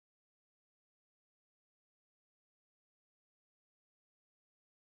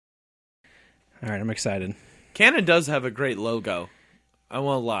All right, I'm excited. Canon does have a great logo. I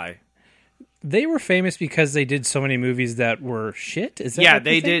won't lie. They were famous because they did so many movies that were shit. Is that Yeah, what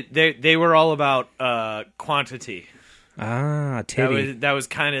they did. They were all about quantity. Ah, titty. That was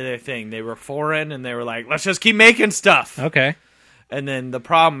kind of their thing. They were foreign, and they were like, let's just keep making stuff. Okay. And then the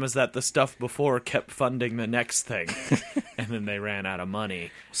problem is that the stuff before kept funding the next thing, and then they ran out of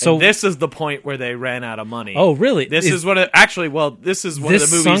money. So and this is the point where they ran out of money. Oh, really? This is one of this is one of the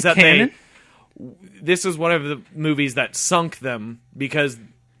movies sunk that canon? This is one of the movies that sunk them because.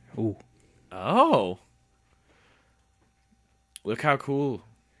 Ooh. Oh. Look how cool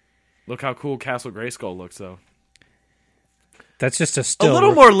Castle Grayskull looks, though. That's just a still. A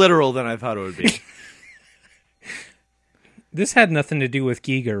little more literal than I thought it would be. This had nothing to do with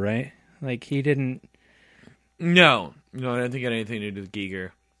Giger, right? Like, he didn't... No, I don't think it had anything to do with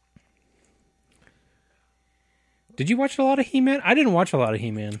Giger. Did you watch a lot of He-Man? I didn't watch a lot of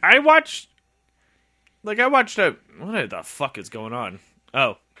He-Man. I watched what the fuck is going on?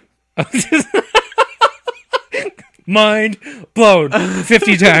 Oh. Mind blown.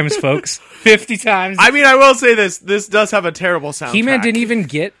 50 times, folks. 50 times. I mean, I will say this. This does have a terrible soundtrack. He-Man didn't even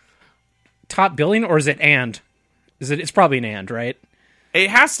get top billing, or is it and? It's probably an and, right?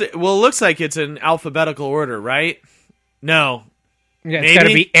 It has to... Well, it looks like it's in alphabetical order, right? No. Yeah, it's got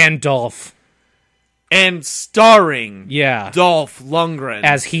to be and Dolph. And starring Yeah. Dolph Lundgren.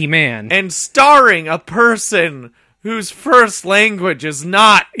 As He-Man. And starring a person whose first language is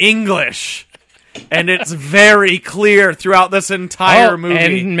not English. And it's very clear throughout this entire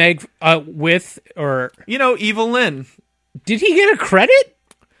movie. And Meg, with, or... Evil Lynn. Did he get a credit?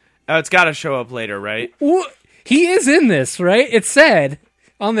 It's got to show up later, right? He is in this, right? It said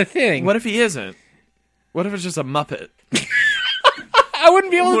on the thing. What if he isn't? What if it's just a Muppet? I wouldn't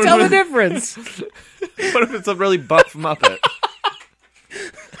be able to tell the difference. What if it's a really buff Muppet?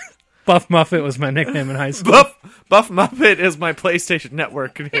 Buff Muppet was my nickname in high school. Buff Muppet is my PlayStation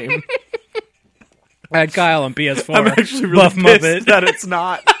Network name. I had Kyle on PS4. I'm actually really Buff pissed Muppet. that it's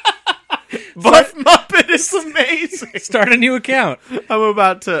not. Buff Muppet is amazing. Start a new account. I'm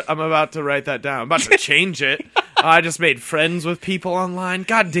about to write that down. I'm about to change it. I just made friends with people online.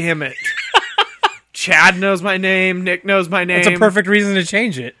 God damn it. Chad knows my name. Nick knows my name. That's a perfect reason to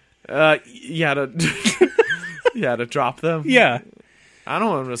change it. To drop them. Yeah. I don't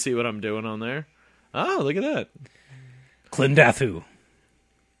want them to see what I'm doing on there. Oh, look at that. Clendathu.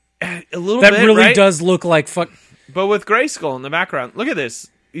 A little That bit, really right? does look like fuck. But with Grayskull in the background. Look at this.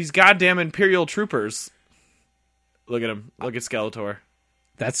 These goddamn Imperial troopers. Look at him. Look at Skeletor.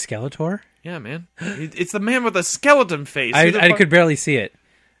 That's Skeletor? Yeah, man. It's the man with the skeleton face. I could barely see it.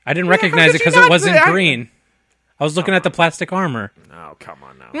 I didn't recognize it because it wasn't green. I was looking at the plastic armor. Oh, come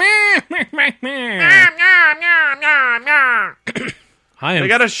on now. I am They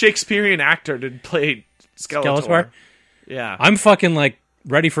got a Shakespearean actor to play Skeletor. Yeah. I'm fucking like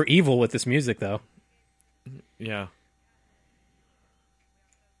ready for evil with this music though. Yeah.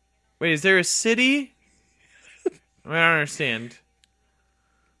 Wait, is there a city? I don't understand.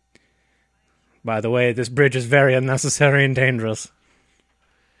 By the way, this bridge is very unnecessary and dangerous.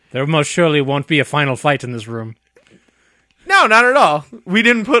 There most surely won't be a final fight in this room. No, not at all. We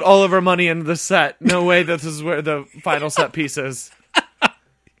didn't put all of our money into the set. No way that this is where the final set piece is.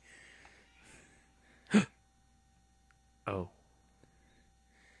 Oh.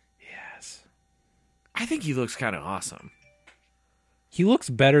 Yes. I think he looks kind of awesome. He looks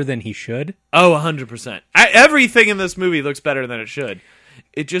better than he should. Oh, 100%. Everything in this movie looks better than it should.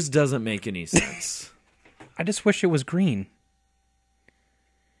 It just doesn't make any sense. I just wish it was green.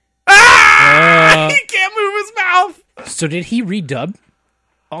 He can't move his mouth! So did he redub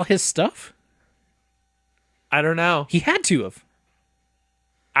all his stuff? I don't know. He had to have.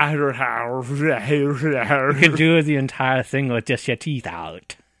 I don't know. You could do the entire thing with just your teeth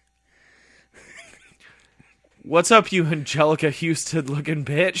out. What's up, you Angelica Houston looking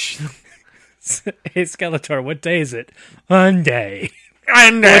bitch? Hey, Skeletor, what day is it? Monday.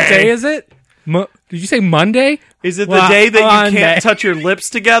 Monday. What day is it? Did you say Monday? Is it the day that you can't touch your lips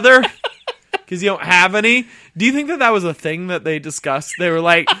together? Because you don't have any? Do you think that was a thing that they discussed? They were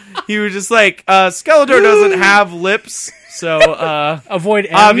like, he was just like, Skeletor doesn't have lips, so avoid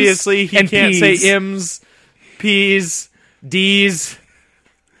M's obviously he and can't P's. say M's, P's, D's.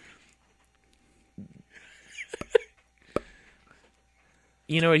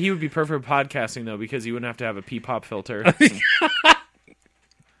 You know what? He would be perfect for podcasting, though, because he wouldn't have to have a P-pop filter.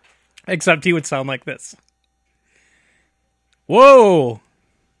 Except he would sound like this. Whoa!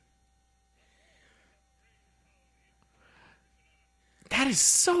 That is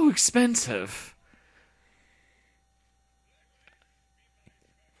so expensive.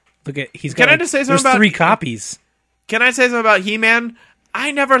 Look at he's Can got. I just say something there's about 3 copies? Can I say something about He-Man?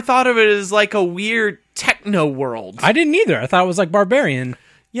 I never thought of it as like a weird techno world. I didn't either. I thought it was like Barbarian.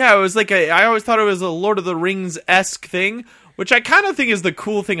 Yeah, it was like I always thought it was a Lord of the Rings-esque thing, which I kind of think is the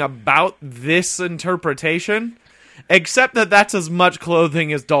cool thing about this interpretation. Except that that's as much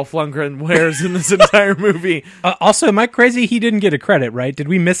clothing as Dolph Lundgren wears in this entire movie. Also, am I crazy? He didn't get a credit, right? Did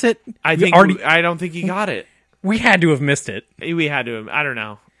we miss it? I don't think he got it. We had to have missed it. We had to. I don't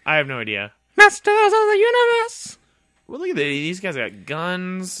know. I have no idea. Masters of the Universe. Well, look at these guys got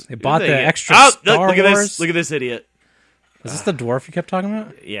guns. They bought the extra Star Wars. At this. Look at this idiot. Is this the dwarf you kept talking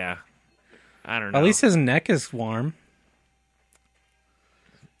about? Yeah. I don't know. At least his neck is warm.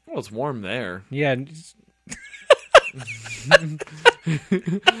 Well, it's warm there. Yeah.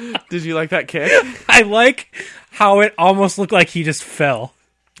 Did you like that kick? I like how it almost looked like he just fell.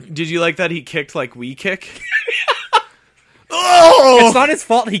 Did you like that he kicked like we kick? Oh! It's not his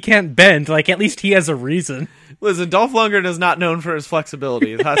fault he can't bend. Like, at least he has a reason. Listen, Dolph Lundgren is not known for his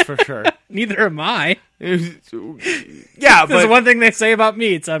flexibility. That's for sure. Neither am I. Yeah, There's but one thing they say about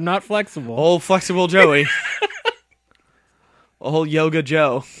me. It's I'm not flexible. old flexible Joey. Old Yoga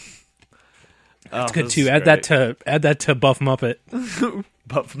Joe. That's good too. Add that to Buff Muppet.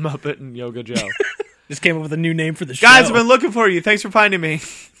 Buff Muppet and Yoga Joe. Just came up with a new name for the show. Guys, I've been looking for you. Thanks for finding me.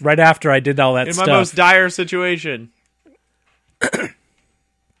 Right after I did all that in stuff. my most dire situation.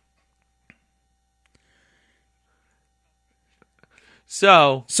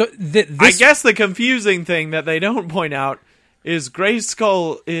 So I guess the confusing thing that they don't point out is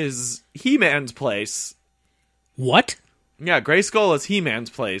Grayskull is He-Man's place. What? Yeah, Grayskull is He-Man's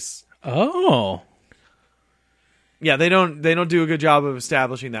place. Oh. Yeah, they don't do a good job of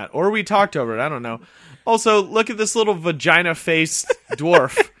establishing that. Or we talked over it, I don't know. Also, look at this little vagina-faced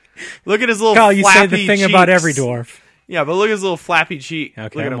dwarf. Look at his little Kyle, flappy you say the thing cheeks. about every dwarf. Yeah, but look at his little flappy cheek. Okay,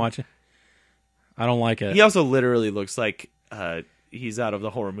 look at I'm him. watching. I don't like it. He also literally looks like he's out of the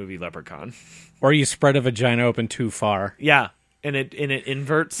horror movie Leprechaun. Or you spread a vagina open too far. Yeah, and it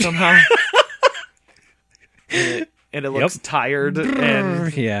inverts somehow. and it looks tired.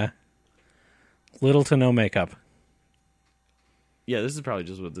 And yeah. Little to no makeup. yeah, this is probably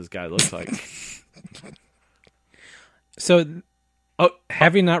just what this guy looks like. So,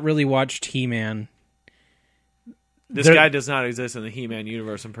 have you not really watched He-Man? This guy does not exist in the He-Man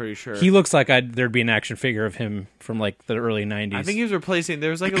universe, I'm pretty sure. He looks like there'd be an action figure of him from like the early 90s. I think he was replacing...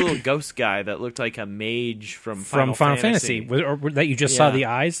 There was like a little ghost guy that looked like a mage from Final Fantasy. Or that you just saw the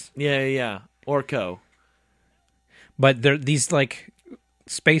eyes? Yeah. Orko. But these like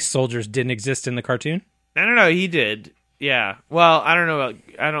space soldiers didn't exist in the cartoon? I don't know, he did. Yeah. Well, I don't know.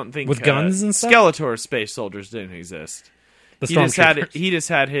 I don't think... With guns and stuff? Skeletor space soldiers didn't exist. The He just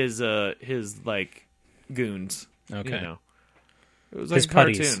had his like goons. Okay. You know. It was like His a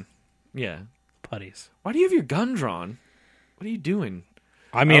cartoon. putties. Yeah. Putties. Why do you have your gun drawn? What are you doing?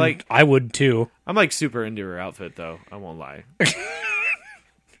 I mean, I would too. I'm like super into her outfit though. I won't lie.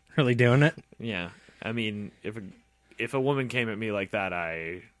 Really doing it? Yeah. I mean, if a woman came at me like that,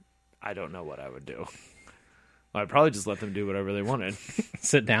 I don't know what I would do. I'd probably just let them do whatever they wanted.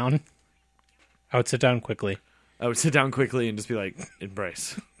 Sit down. I would sit down quickly. I would sit down quickly and just be like,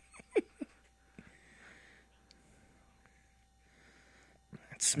 embrace.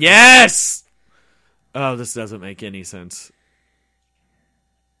 Yes! Oh, this doesn't make any sense.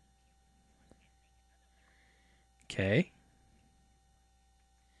 Okay.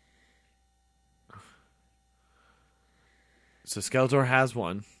 So Skeletor has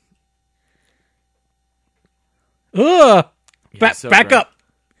one. Ugh! Yeah, so back gross. up.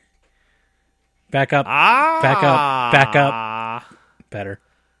 Back up. Back up. Back up. Better.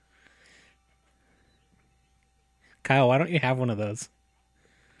 Kyle, why don't you have one of those?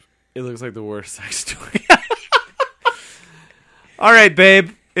 It looks like the worst sex toy. All right,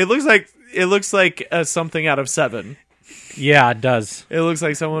 babe. It looks like something out of Seven. Yeah, it does. It looks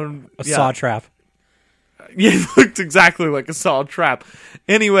like someone A saw trap. Yeah, it looked exactly like a saw trap.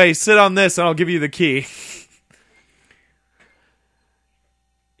 Anyway, sit on this and I'll give you the key.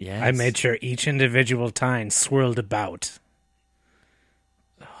 Yes. I made sure each individual tine swirled about.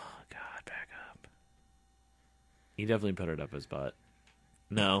 Oh, God, back up. He definitely put it up his butt.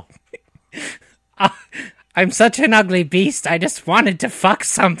 No. I'm such an ugly beast, I just wanted to fuck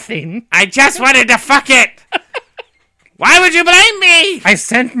something. I just wanted to fuck it! Why would you blame me? I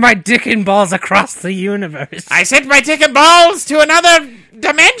sent my dick and balls across the universe. I sent my dick and balls to another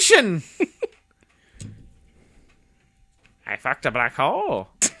dimension. I fucked a black hole.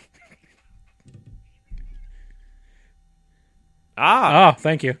 Oh,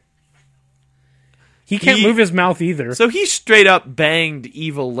 thank you. He can't move his mouth either. So he straight up banged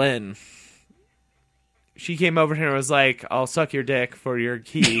Evil Lynn. She came over here and was like, "I'll suck your dick for your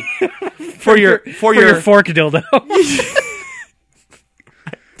key, for your fork dildo."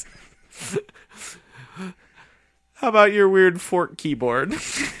 How about your weird fork keyboard?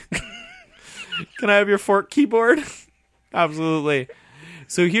 Can I have your fork keyboard? Absolutely.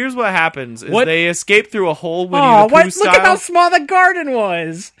 So here's what happens: is they escape through a hole Winnie the Pooh style. Look at how small the garden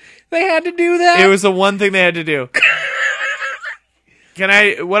was. They had to do that. It was the one thing they had to do.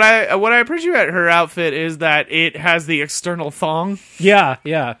 What I appreciate about her outfit is that it has the external thong. Yeah.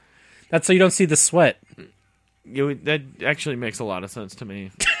 That's so you don't see the sweat. That actually makes a lot of sense to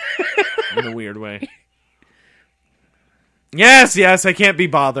me. In a weird way. Yes, I can't be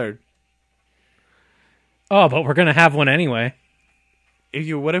bothered. Oh, but we're gonna have one anyway.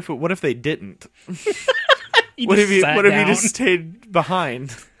 What if they didn't? What if you just stayed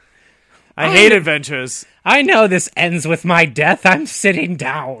behind? I hate adventures. I know this ends with my death. I'm sitting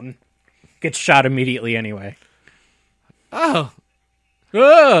down. Gets shot immediately anyway. Oh.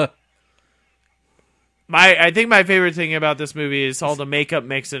 Ugh. I think my favorite thing about this movie is all the makeup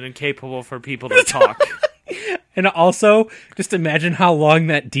makes it incapable for people to talk. And also, just imagine how long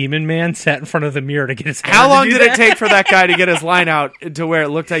that demon man sat in front of the mirror to get his. How long did it take for that guy to get his line out to where it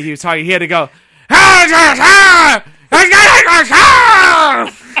looked like he was talking? He had to go.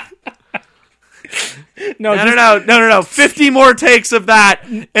 No. 50 more takes of that,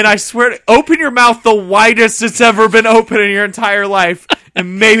 and I swear, open your mouth the widest it's ever been open in your entire life,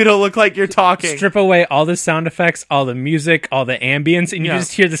 and maybe it'll look like you're talking. Strip away all the sound effects, all the music, all the ambience, and you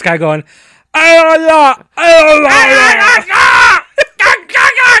just hear this guy going, They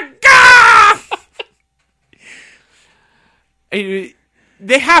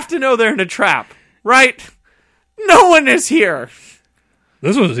have to know they're in a trap, right? No one is here.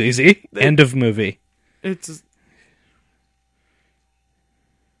 This was easy. End of movie. It's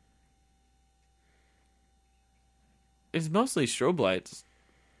mostly strobe lights.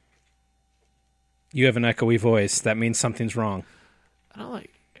 You have an echoey voice. That means something's wrong. I don't like.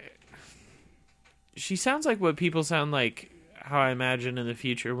 She sounds like what people sound like. How I imagine in the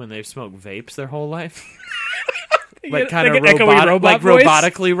future when they've smoked vapes their whole life, like kind of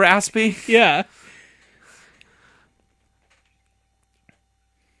robotically raspy. Yeah.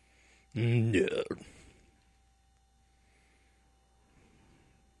 No.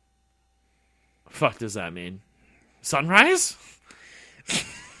 Fuck does that mean? Sunrise?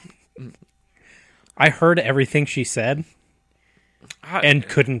 I heard everything she said and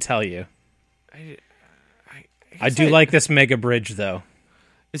couldn't tell you. I do like this mega bridge, though.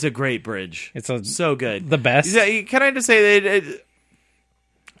 It's a great bridge. It's so good. The best. Can I just say that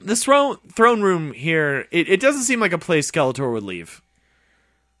this throne room here, it doesn't seem like a place Skeletor would leave.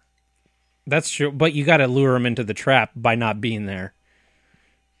 That's true, but you got to lure him into the trap by not being there.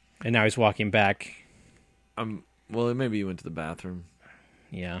 And now he's walking back. Well, maybe he went to the bathroom.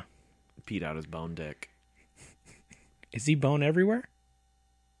 Yeah. Peed out his bone dick. Is he bone everywhere?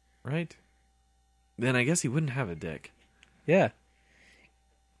 Right. Then I guess he wouldn't have a dick. Yeah.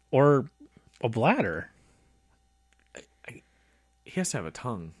 Or a bladder. He has to have a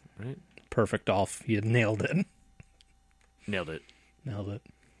tongue, right? Perfect, Dolph. You nailed it. Nailed it.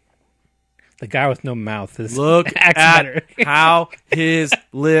 The guy with no mouth is Look at how his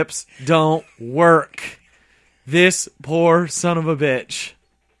lips don't work. This poor son of a bitch.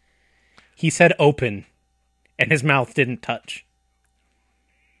 He said open, and his mouth didn't touch.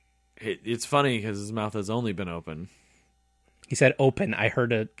 It's funny because his mouth has only been open. He said open. I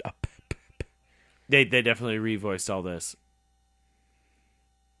heard a They definitely revoiced all this.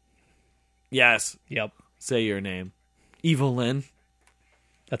 Yes. Yep. Say your name. Evil Lynn.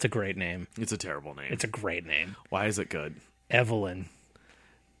 That's a great name. It's a terrible name. It's a great name. Why is it good? Evelyn.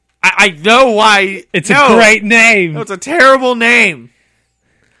 I know why. It's a great name. No, it's a terrible name.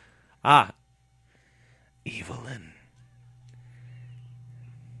 Evelyn.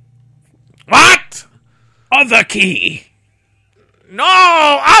 What? Other key.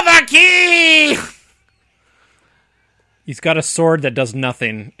 No, other key. He's got a sword that does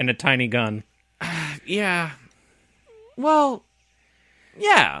nothing and a tiny gun. Yeah. Well,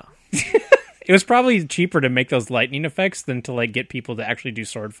 yeah. It was probably cheaper to make those lightning effects than to get people to actually do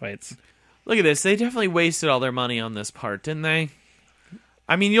sword fights. Look at this. They definitely wasted all their money on this part, didn't they?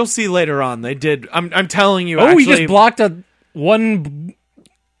 I mean, you'll see later on. They did. I'm telling you. Oh, he just blocked one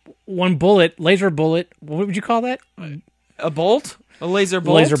bullet, laser bullet. What would you call that? A bolt? A laser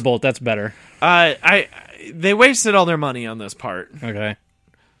bolt? Laser bolt. That's better. They wasted all their money on this part. Okay.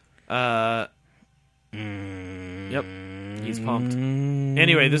 Yep. He's pumped.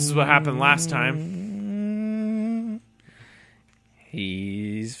 Anyway, this is what happened last time.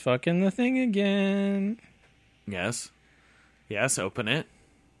 He's fucking the thing again. Yes. Yes, open it.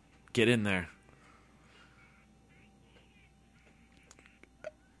 Get in there.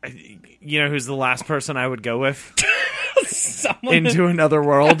 You know who's the last person I would go with? Into another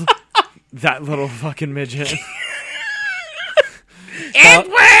world? That little fucking midget. It's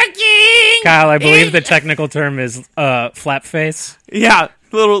working! Kyle, I believe the technical term is flap face. Yeah,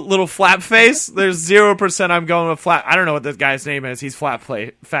 little flap face. There's 0% I'm going with flap. I don't know what this guy's name is. He's flap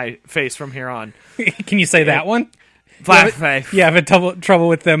face from here on. Can you say that one? Flap face. Yeah, I've had trouble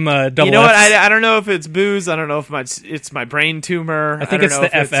with them double You know what? Fs. I don't know if it's booze. I don't know if it's my brain tumor. I think it's the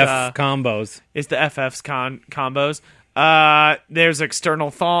FF combos. It's the FF's combos. There's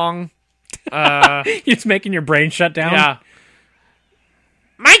external thong. You're just making your brain shut down? Yeah.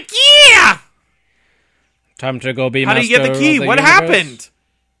 My key! Time to go be How do you get the key? What happened?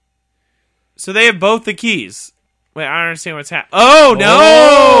 So they have both the keys. Wait, I don't understand what's happening. Oh, no!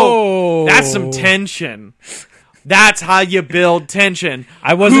 Oh. That's some tension. That's how you build tension.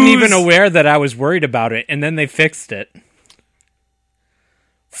 I wasn't even aware that I was worried about it, and then they fixed it.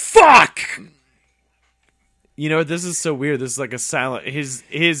 Fuck! You know, this is so weird. This is like a silent...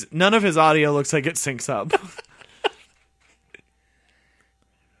 None of his audio looks like it syncs up.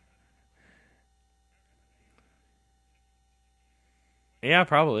 Yeah,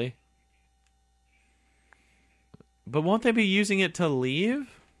 probably. But won't they be using it to leave?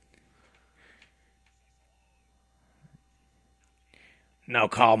 Now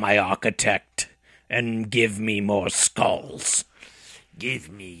call my architect and give me more skulls. Give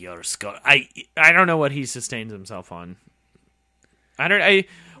me your skull. I don't know what he sustains himself on. How does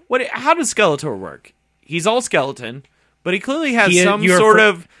Skeletor work? He's all skeleton, but he clearly has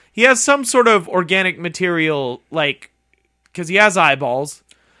some sort of organic material, like, because he has eyeballs.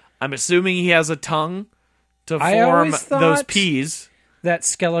 I'm assuming he has a tongue to form those peas. That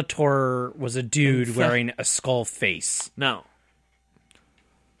Skeletor was a dude wearing a skull face. No.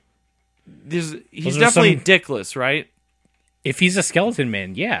 He's definitely dickless, right? If he's a skeleton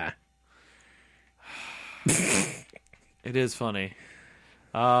man, yeah. It is funny.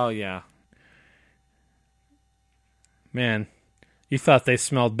 Oh, yeah. Man, you thought they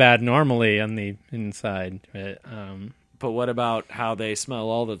smelled bad normally on the inside. But what about how they smell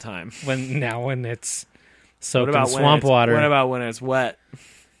all the time? When it's soaked in swamp water. What about when it's wet?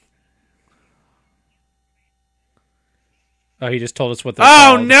 Oh, he just told us what they're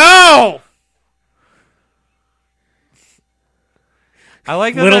called. Oh, no! I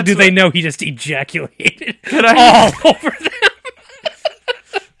like that. Little do they know he just ejaculated all over them.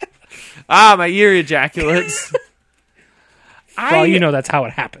 My ear ejaculates. Well, you know that's how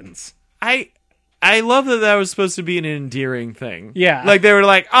it happens. I love that was supposed to be an endearing thing. Yeah. Like they were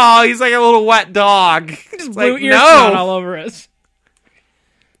like, oh, he's like a little wet dog. Just blew ear snot all over us.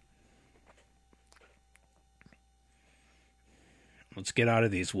 Let's get out of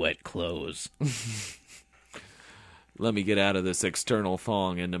these wet clothes. Let me get out of this external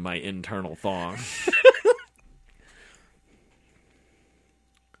thong into my internal thong.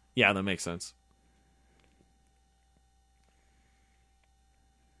 Yeah, that makes sense.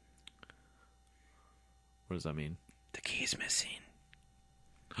 What does that mean? The key's missing.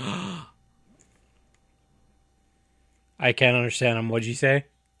 I can't understand him. What'd you say?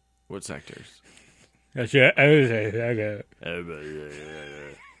 What sectors? He's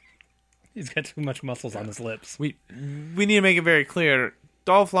got too much muscles on his lips. We need to make it very clear.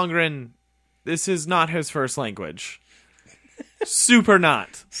 Dolph Lundgren, this is not his first language. Super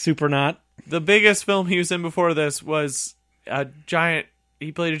not. Super not. The biggest film he was in before this was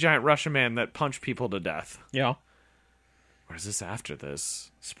he played a giant Russian man that punched people to death. Yeah. Or is this after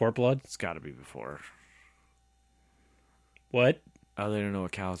this? Sport Blood? It's got to be before. What? Oh, they don't know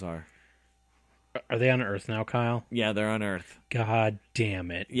what cows are. Are they on Earth now, Kyle? Yeah, they're on Earth. God damn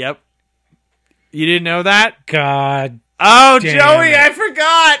it. Yep. You didn't know that? God. Oh, Joey, I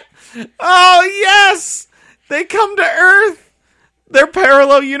forgot. Oh, yes. They come to Earth. Their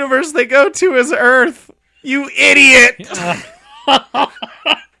parallel universe they go to is Earth. You idiot.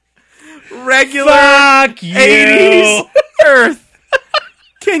 Regular Fuck you. 80s Earth.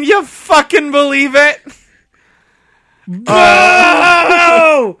 Can you fucking believe it?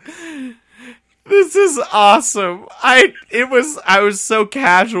 Oh! This is awesome. I was so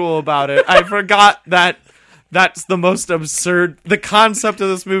casual about it. I forgot that that's the most absurd. The concept of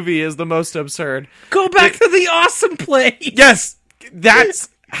this movie is the most absurd. Go back to the awesome place. Yes, that's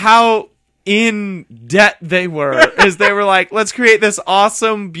how in debt they were. Is they were like, let's create this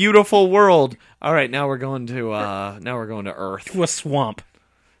awesome, beautiful world. All right, now we're going to Earth. To a swamp.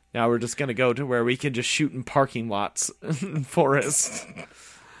 Now we're just gonna go to where we can just shoot in parking lots in forests.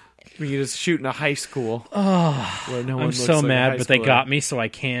 We can just shoot in a high school. Oh, where no one I'm looks so like a mad, high but they schooler. got me, so I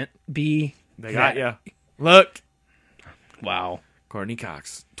can't be. They got you. Look, Wow. Courtney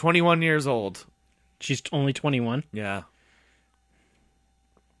Cox, 21 years old. She's only 21. Yeah.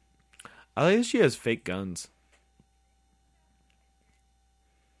 I like that she has fake guns.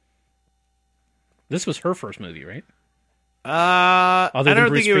 This was her first movie, right? I Other than don't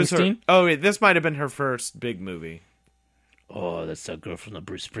Bruce think it was her. Springsteen? Oh, wait, this might have been her first big movie. Oh, that's that girl from the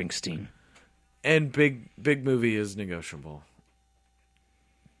Bruce Springsteen. And big movie is negotiable.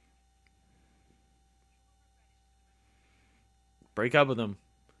 Break up with him.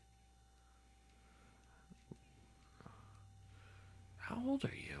 How old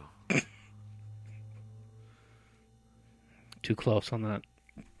are you? Too close on that.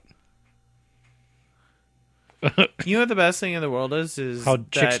 You know what the best thing in the world is How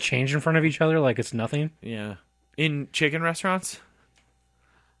that, chicks change in front of each other like it's nothing. Yeah. In chicken restaurants?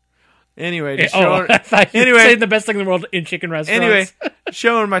 Anyway, just I showing, thought you were anyway, saying the best thing in the world in chicken restaurants. anyway,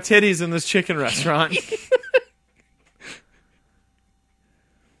 showing my titties in this chicken restaurant.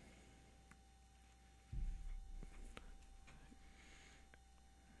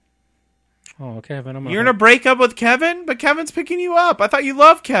 Oh, Kevin, You're gonna break up with Kevin? But Kevin's picking you up. I thought you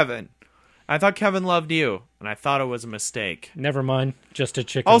loved Kevin. I thought Kevin loved you, and I thought it was a mistake. Never mind. Just a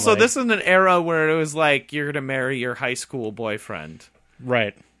chicken. Also, leg. this is an era where it was like you're gonna marry your high school boyfriend.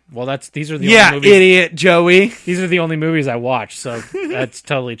 Right. Well, these are the only movies. Idiot, Joey. These are the only movies I watch, so that's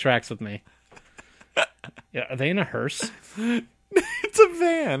totally tracks with me. Yeah, are they in a hearse? It's a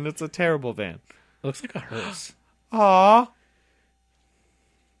van. It's a terrible van. It looks like a hearse. Aww.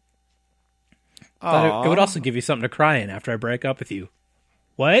 But it would also give you something to cry in after I break up with you.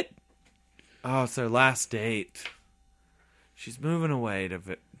 What? Oh, it's their last date. She's moving away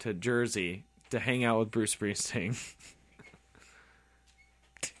to Jersey to hang out with Bruce Springsteen.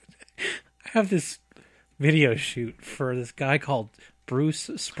 I have this video shoot for this guy called Bruce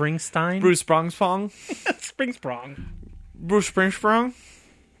Springsteen. Bruce Springsprong? Springsprong. Bruce Springsprong?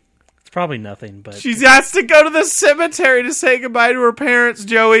 It's probably nothing, but She has to go to the cemetery to say goodbye to her parents,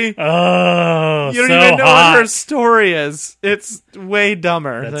 Joey. oh, You don't so even know hot. what her story is. It's way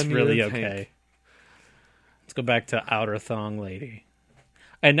dumber That's than you really would okay. think. Let's go back to Outer Thong Lady.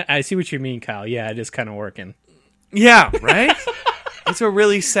 And I see what you mean, Kyle. Yeah, it is kind of working. Yeah, right? It's a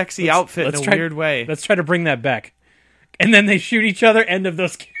really sexy outfit in a weird way. Let's try to bring that back. And then they shoot each other. End of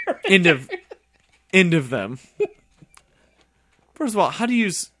those characters. End of them. First of all, how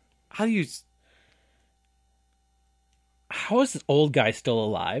is this old guy still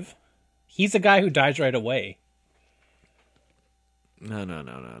alive? He's a guy who dies right away.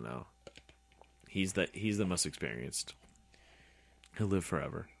 No. He's the most experienced. He'll live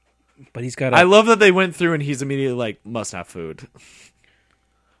forever. But he's got I love that they went through and he's immediately like, must have food.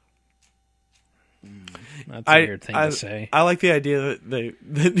 That's a weird thing to say. I like the idea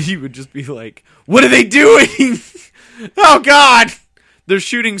that he would just be like, what are they doing? Oh God! They're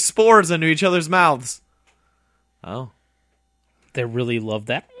shooting spores into each other's mouths. Oh. They really love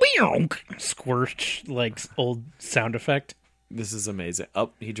that squirt, like old sound effect. This is amazing. Oh,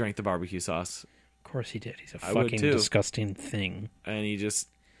 he drank the barbecue sauce. Of course he did. He's a I would fucking too. disgusting thing. And he just...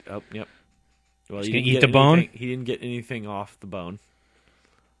 Oh, yep. Well, He's he gonna didn't eat get the bone? anything- He didn't get anything off the bone.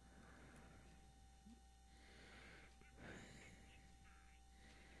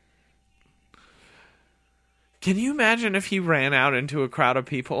 Can you imagine if he ran out into a crowd of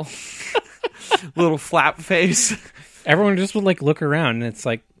people? Little flap face. Everyone just would like look around, and it's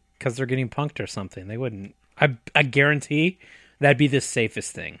like because they're getting punked or something. They wouldn't. I guarantee that'd be the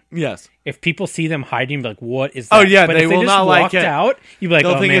safest thing. Yes. If people see them hiding, be like, "What is that?" Oh, yeah, but they if will just not like walked it. out, you'd be like,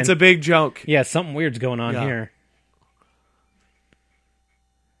 They'll "Oh think man, it's a big joke. yeah, something weird's going on Yeah. here."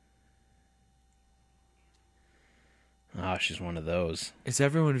 Oh, she's one of those. Is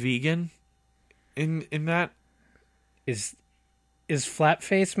everyone vegan in that? Is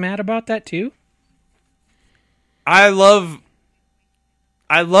Flatface mad about that too? I love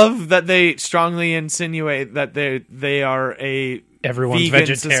that they strongly insinuate that they are a Everyone's vegan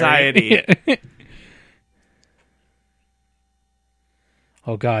vegetarian. society.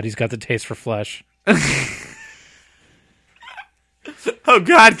 Oh God, he's got the taste for flesh. Oh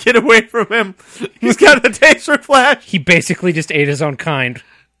God, get away from him! He's got the taste for flesh. He basically just ate his own kind.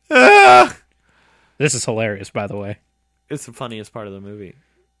 Ah! This is hilarious, by the way. It's the funniest part of the movie.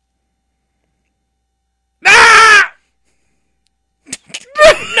 Ah! No,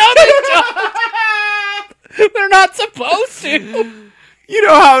 they don't. They're not supposed to. You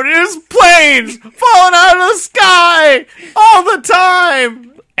know how it is. Planes falling out of the sky all the time.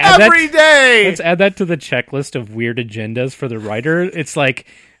 every day. Let's add that to the checklist of weird agendas for the writer. It's like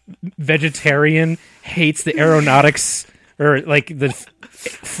vegetarian, hates the aeronautics or like the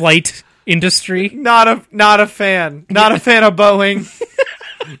flight industry. Not a fan. Not a fan of Boeing.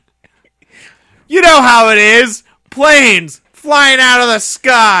 You know how it is. Planes flying out of the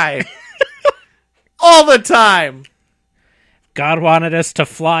sky. All the time. God wanted us to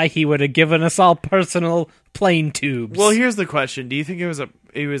fly, he would have given us all personal plane tubes. Well, here's the question. Do you think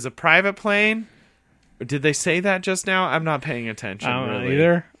it was a private plane? Or did they say that just now? I'm not paying attention. I don't know really.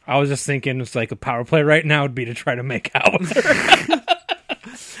 either. I was just thinking it's like a power play right now would be to try to make out with her.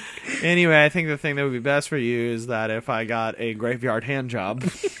 Anyway, I think the thing that would be best for you is that if I got a graveyard hand job.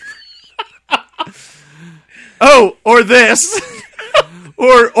 Oh, or this.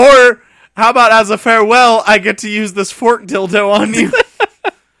 or how about as a farewell, I get to use this fork dildo on you?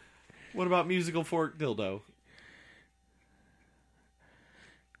 What about musical fork dildo?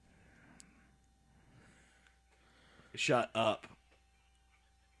 Shut up.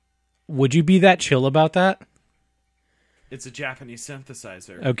 Would you be that chill about that? It's a Japanese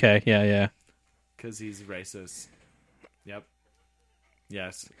synthesizer. Okay, yeah. Because he's racist. Yep.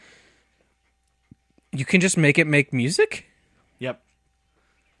 Yes. You can just make it make music? Yep.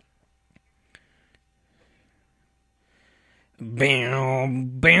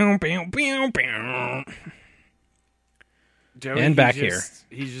 Bam, bam, bam, bam, bam. Joey, And back here.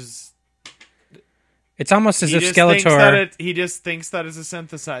 He just... It's almost as if He just thinks that it's a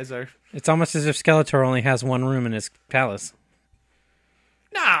synthesizer. It's almost as if Skeletor only has one room in his palace.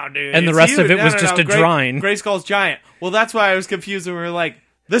 No, dude. And the it's rest of huge. it was just a drawing. Grayskull's giant. Well, that's why I was confused when we were like,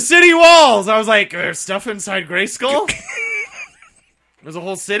 the city walls! I was like, there's stuff inside Grayskull? There's a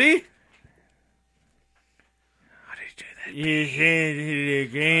whole city? How did You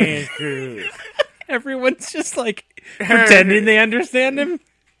said to the Everyone's just like pretending they understand him.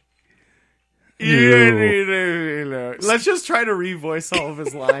 Let's just try to revoice all of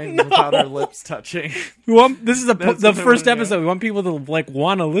his lines without our lips touching. This is the first episode. We want people to like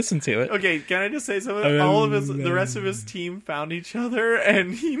want to listen to it. Okay, can I just say something? All of the rest of his team found each other,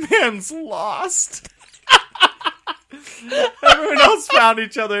 and He-Man's lost. Everyone else found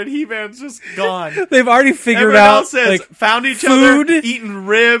each other, and He-Man's just gone. They've already figured Everyone out else has like found each food. other, eaten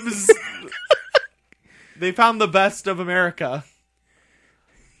ribs. They found the best of America.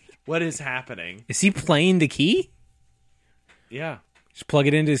 What is happening? Is he playing the key? Yeah. Just plug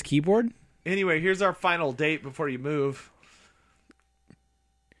it into his keyboard? Anyway, here's our final date before you move.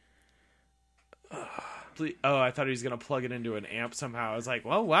 Please, I thought he was gonna plug it into an amp somehow. I was like,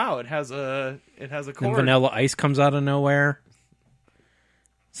 well, wow, it has a cord. And Vanilla Ice comes out of nowhere.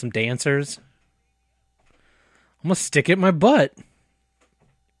 Some dancers. I'm gonna stick it in my butt.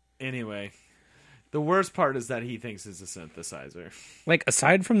 Anyway, the worst part is that he thinks it's a synthesizer. Like,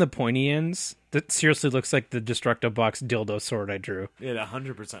 aside from the pointy ends, that seriously looks like the Destructobox dildo sword I drew. It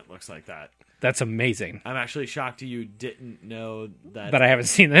 100% looks like that. That's amazing. I'm actually shocked you didn't know that. But I haven't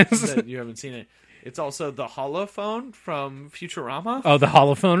seen this. That you haven't seen it. It's also the holophone from Futurama. Oh, the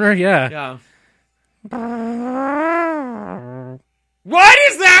holophoner? Yeah. Yeah. What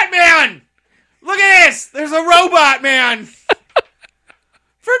is that, man? Look at this! There's a robot, man!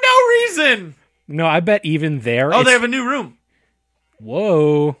 For no reason! No, I bet even there... Oh, they have a new room.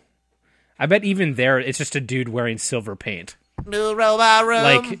 Whoa. I bet even there, it's just a dude wearing silver paint. New robot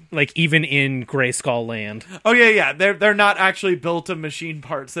room. Like even in Grayskull Land. Oh, yeah. They're not actually built of machine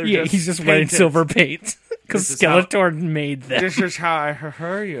parts. They're just he's just wearing painted. silver paint. Because This is Skeletor made them. This is how I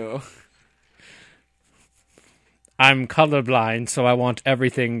heard you. I'm colorblind, so I want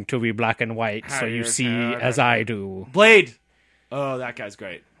everything to be black and white, so you see as I do. Blade! Oh, that guy's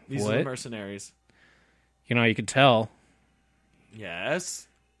great. These are What? the mercenaries. You know, you could tell. Yes.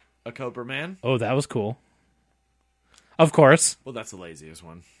 A Cobra Man. Oh, that was cool. Of course. Well, that's the laziest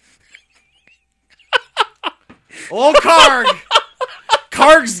one. Old Karg!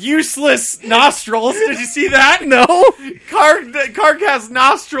 Karg's useless nostrils. Did you see that? No. Karg has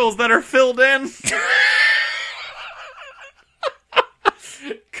nostrils that are filled in.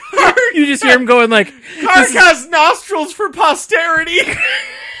 You just hear him going like... Karg has nostrils for posterity. They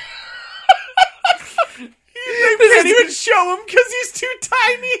can't even show him because he's too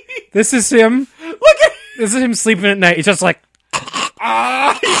tiny. This is him. Look at This is him sleeping at night. He's just like...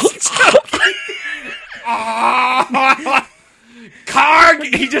 he's choking.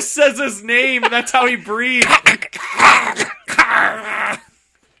 Karg! He just says his name, and that's how he breathes.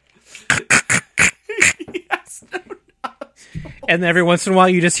 Yes, no. And every once in a while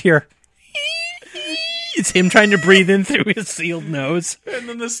you just hear... It's him trying to breathe in through his sealed nose. And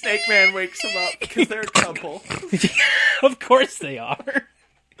then the Snake Man wakes him up because they're a couple. Of course they are.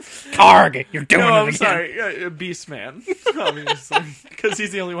 Karg, you're doing No, it I'm again. sorry. Beastman, obviously, because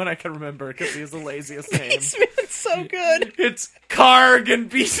he's the only one I can remember because he has the laziest name. Beastman's so good. It's Karg and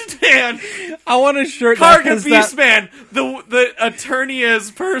Beastman. I want a shirt Karg that and has that. Beastman. The attorney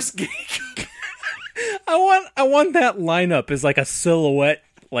is purse geek. I want that lineup as like a silhouette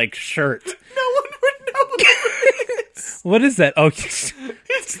like shirt. No one would know this. What is that? Oh,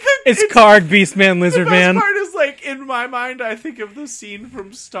 It's Karg, Beastman, Lizard the Man. best part is, like, in my mind, I think of the scene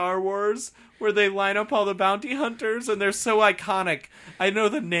from Star Wars where they line up all the bounty hunters, and they're so iconic. I know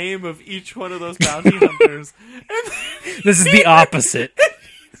the name of each one of those bounty hunters. And This is the opposite.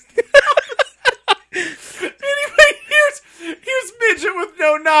 anyway, here's Midget with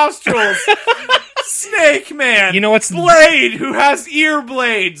no nostrils. Snake Man. You know what's- Blade, who has ear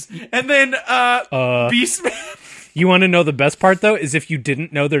blades. And then, Beastman. You want to know the best part, though, is if you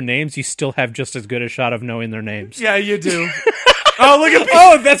didn't know their names, you still have just as good a shot of knowing their names. Yeah, you do. Oh, look at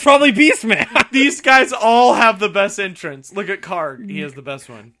Oh, that's probably Beastman. these guys all have the best entrance. Look at Karg. He has the best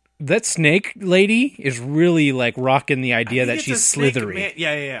one. That snake lady is really, like, rocking the idea that It's she's a snake slithery. man-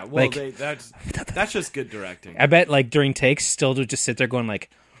 Yeah. Well, Like- that's just good directing. I bet, like, during takes, still to just sit there going, like...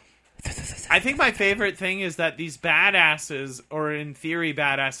 I think my favorite thing is that these badasses, or in theory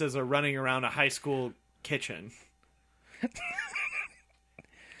badasses, are running around a high school kitchen.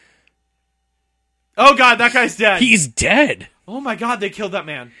 Oh god, that guy's dead. He's dead. Oh my god, they killed that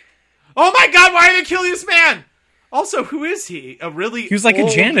man. Oh my god, why did they kill this man? Also, who is he? A really He was like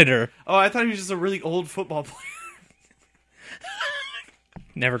old... a janitor. Oh, I thought he was just a really old football player.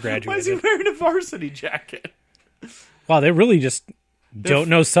 Never Why is he graduated. wearing a varsity jacket? Wow, they really just don't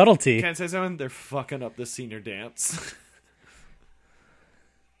know subtlety. Can't say something? They're fucking up the senior dance.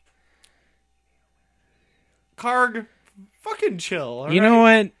 Karg, fucking chill. You know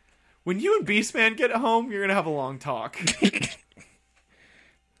what? When you and Beastman get home, you're gonna have a long talk.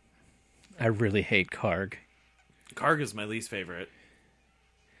 I really hate Karg. Karg is my least favorite.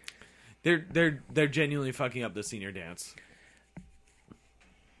 They're genuinely fucking up the senior dance.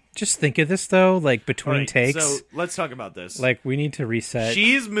 Just think of this, though, like, between Alright, takes. so let's talk about this. Like, we need to reset.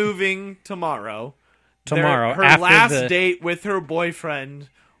 She's moving tomorrow. Tomorrow, Her after last the- date with her boyfriend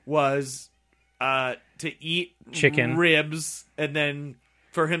was to eat Chicken. ribs, and then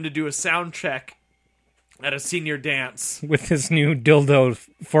for him to do a sound check at a senior dance. With his new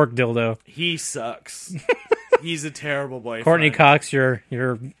fork dildo. He sucks. He's a terrible boyfriend. Courtney Cox, you're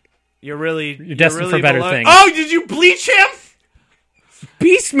You're destined really for better below- things. Oh, did you bleach him?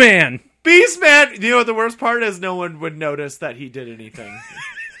 Beastman! Beastman! You know what the worst part is? No one would notice that he did anything.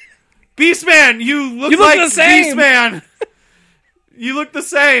 Beastman, you look like the same! Beastman! You look the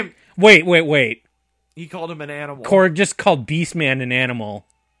same! Wait. He called him an animal. Korg just called Beastman an animal.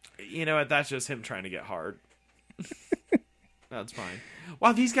 You know what? That's just him trying to get hard. That's fine.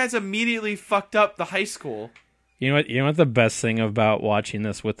 Wow, these guys immediately fucked up the high school. You know what the best thing about watching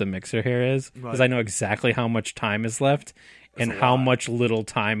this with the mixer here is? What? Is I know exactly how much time is left and a how lot. much little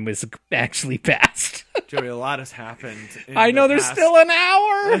time is actually passed. Joey, a lot has happened. I know there's still an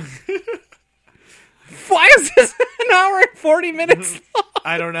hour. Why is this an hour and 40 minutes long?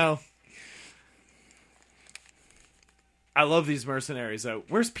 I don't know. I love these mercenaries, though.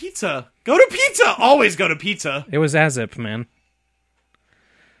 Where's pizza? Go to pizza! Always go to pizza! It was Azip, man.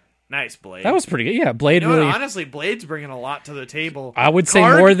 Nice, Blade. That was pretty good. Yeah, Blade You know really... what? Honestly, Blade's bringing a lot to the table. I would say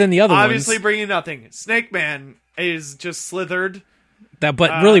Karg, more than the other obviously ones. bringing nothing. Snake Man is just slithered. But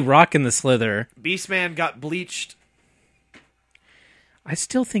really rocking the slither. Beastman got bleached. I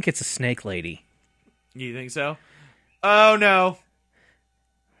still think it's a snake lady. You think so? Oh, no.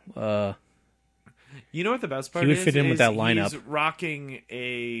 Uh, You know what the best part He would is? fit in with that lineup. He's rocking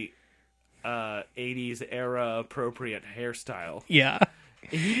a 80s era appropriate hairstyle. yeah.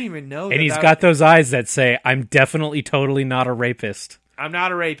 And he didn't even know And that he's that- got those eyes that say, I'm definitely totally not a rapist. I'm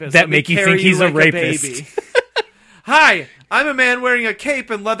not a rapist. That Let me make you carry think he's a like rapist. baby. Hi, I'm a man wearing a cape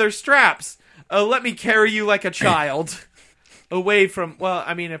and leather straps. Let me carry you like a child. Away from, well,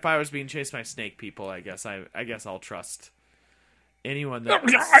 I mean, if I was being chased by snake people, I guess I'll trust anyone that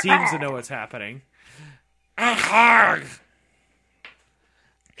seems to know what's happening. Karg.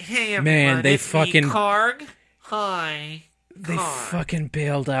 Hey, everyone, Man, they it's fucking- me, Karg. Hi. They Karg. fucking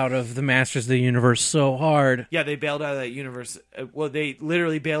bailed out of the Masters of the Universe so hard. Yeah, they bailed out of that universe. Well, they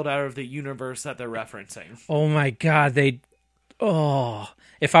literally bailed out of the universe that they're referencing. Oh my god,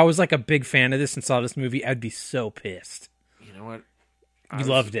 if I was like a big fan of this and saw this movie, I'd be so pissed. You know what? You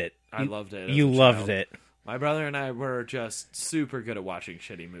loved it. I loved it. as You a loved child. it. My brother and I were just super good at watching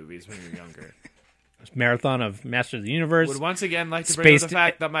shitty movies when we were younger. Marathon of Masters of the Universe. Would once again like to bring up the Spaced-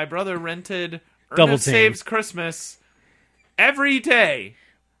 fact that my brother rented Double Ernest Team. Saves Christmas every day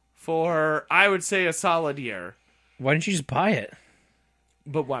for, I would say, a solid year. Why didn't you just buy it?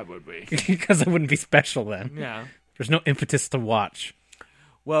 But why would we? Because it wouldn't be special then. Yeah. There's no impetus to watch.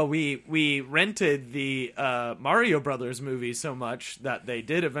 Well, we rented the Mario Brothers movie so much that they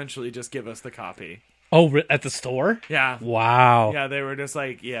did eventually just give us the copy. Oh, at the store? Yeah. Wow. Yeah, they were just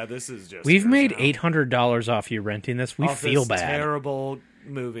like, yeah, this is just... We've made $800 off you renting this. We feel bad. Terrible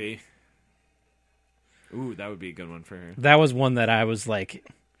movie. Ooh, that would be a good one for her. That was one that I was like...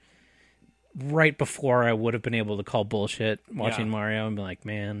 right before I would have been able to call bullshit watching Mario and be like,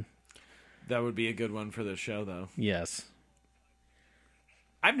 man. That would be a good one for this show, though. Yes.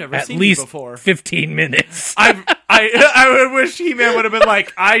 I've never seen you before. 15 minutes. I wish He-Man would have been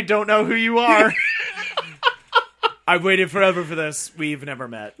like, I don't know who you are. I've waited forever for this. We've never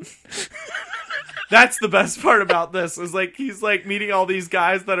met. That's the best part about this, is like he's like meeting all these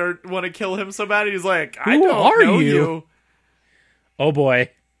guys that want to kill him so bad. He's like, I don't know you. Oh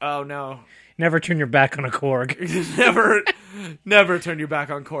boy. Oh no. Never turn your back on a Korg. never turn your back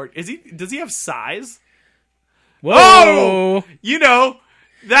on Korg. Does he have size? Whoa! Oh! You know,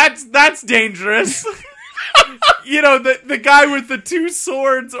 that's dangerous. You know, the guy with the two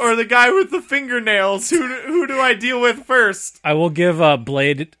swords or the guy with the fingernails. Who do I deal with first? I will give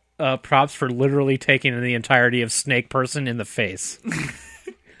Blade props for literally taking the entirety of Snake Person in the face.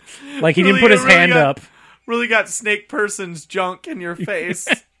 Like he didn't put his hand up. Really got Snake Person's junk in your face.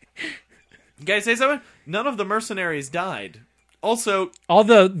 Can I say something? None of the mercenaries died. Also, all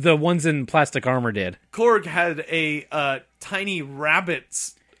the ones in plastic armor did. Korg had a tiny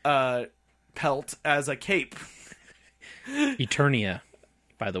rabbit's pelt as a cape. Eternia,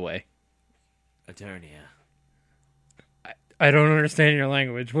 by the way. Eternia. I don't understand your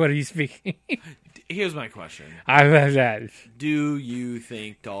language. What are you speaking? Here's my question. Do you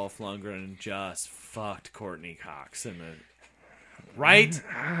think Dolph Lundgren just fucked Courtney Cox in the... Right?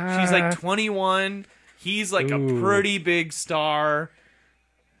 She's like 21. He's like a pretty big star.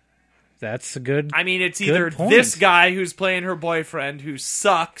 That's a good... I mean, it's either this guy who's playing her boyfriend who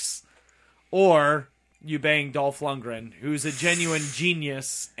sucks, or you bang Dolph Lundgren, who's a genuine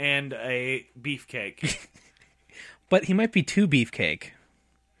genius and a beefcake. But he might be too beefcake.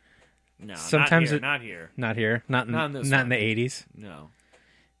 No, sometimes not here. Not here. Not in the 80s. No.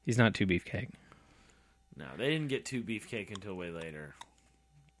 He's not too beefcake. No, they didn't get too beefcake until way later.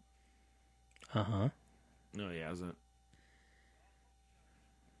 Uh-huh. No, he hasn't.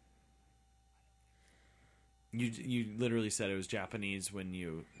 You literally said it was Japanese when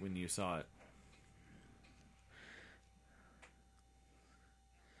you saw it.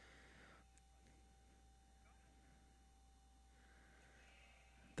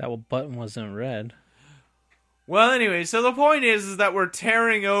 That button wasn't red. Well, anyway, so the point is that we're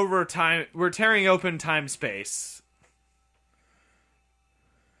tearing over time. We're tearing open time space.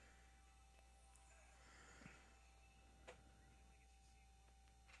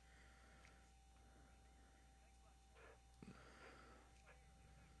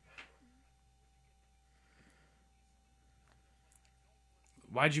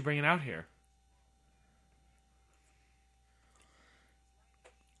 Why'd you bring it out here?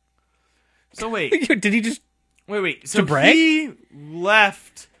 So wait. Did he just... Wait. So he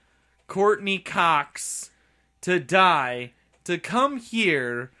left Courtney Cox to die to come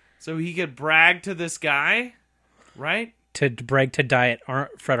here so he could brag to this guy, right? To brag to die at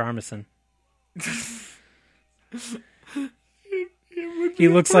Fred Armisen. He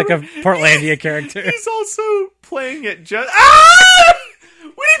looks like a Portlandia character. He's also playing it just... Ah!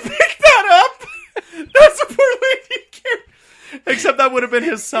 We picked that up! That's a Portlandia character. Except that would have been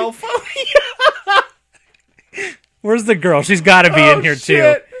his cell phone. Where's the girl? She's got to be in here,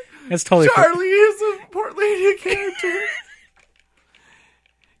 shit. too. That's totally Charlie is a Portlandia character.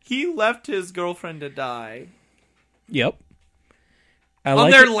 He left his girlfriend to die. Yep.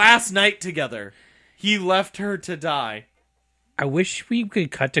 On their last night together. He left her to die. I wish we could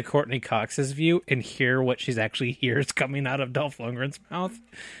cut to Courtney Cox's view and hear what she's actually hears coming out of Dolph Lundgren's mouth.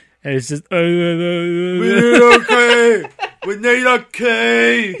 And it's just... We need okay. We need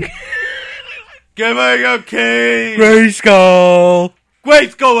okay. Give me okay. Grayskull,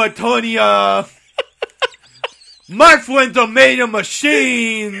 Antonia. Mark went to made of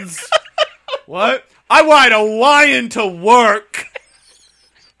machines. What? I want a lion to work.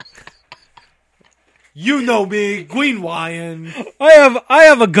 You know me, Green Lion. I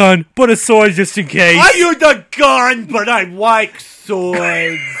have a gun, but a sword just in case. I use a gun, but I like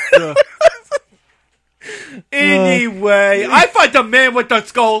swords. Anyway, I fight the man with the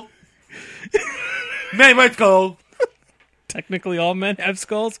skull. Man with skull. Technically, all men have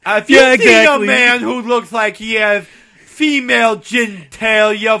skulls. If you see a man who looks like he has female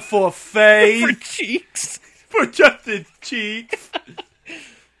genitalia for face. For cheeks. For just his cheeks.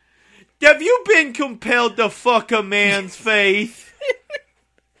 Have you been compelled to fuck a man's face?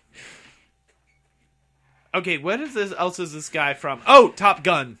 Okay, what is this? Else is this guy from? Oh, Top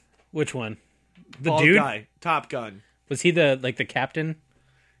Gun. Which one? The Bald dude? guy. Top Gun. Was he the captain?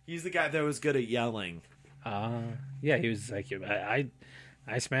 He's the guy that was good at yelling. Yeah, he was like, I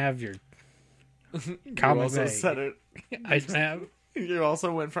Mav, you're You comic also vague. said it. Ice Mav. You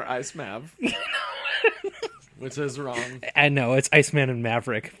also went for Ice Mav. Which is wrong. I know, it's Iceman and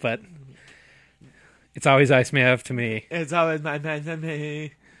Maverick, but it's always Ice Mav to me. It's always my man to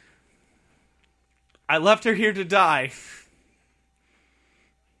me. I left her here to die.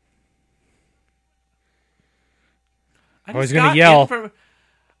 I was going to yell.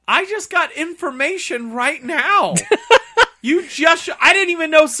 I just got information right now. I didn't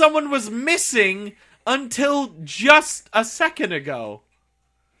even know someone was missing until just a second ago.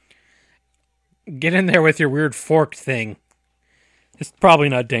 Get in there with your weird forked thing. It's probably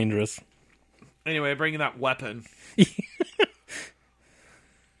not dangerous. Anyway, bringing that weapon.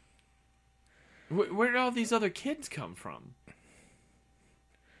 Where did all these other kids come from?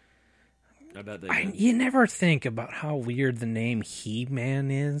 I bet they did. You never think about how weird the name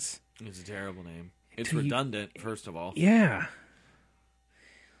He-Man is. It's a terrible name. It's redundant, first of all. Yeah.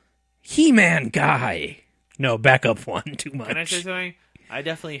 He-Man guy. No, back up one. Too much. Can I say something? I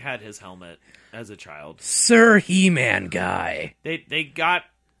definitely had his helmet as a child. Sir He-Man guy. They got...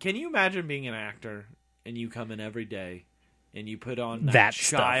 Can you imagine being an actor and you come in every day and you put on that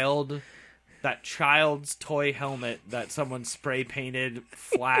child's toy helmet that someone spray painted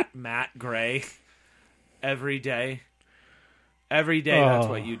flat matte gray every day? Every day, that's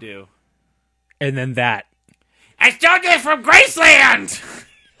what you do. And then that. I stole this from Graceland!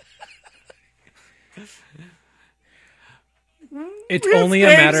 It's only a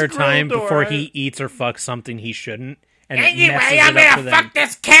matter of time before he eats or fucks something he shouldn't. And anyway, I'm gonna fuck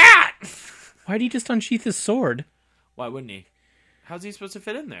this cat! Why'd he just unsheath his sword? Why wouldn't he? How's he supposed to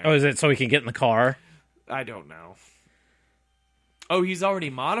fit in there? Oh, is it so he can get in the car? I don't know. Oh, he's already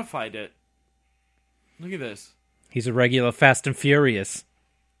modified it. Look at this. He's a regular Fast and Furious.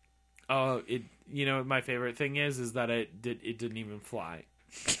 Oh, you know what my favorite thing is that it didn't even fly.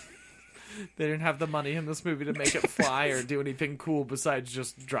 They didn't have the money in this movie to make it fly or do anything cool besides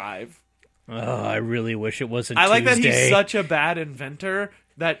just drive. Oh, I really wish it wasn't I like Tuesday. that he's such a bad inventor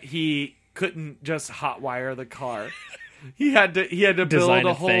that he couldn't just hotwire the car. He had to build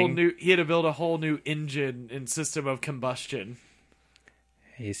a whole new engine and system of combustion.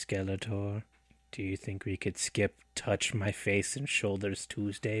 Hey Skeletor, do you think we could skip Touch My Face and Shoulders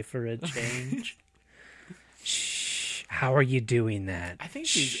Tuesday for a change? Shh. How are you doing that? I think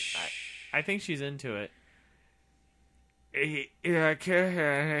she's into it.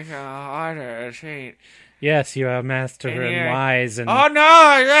 Yes, you are master and wise. And oh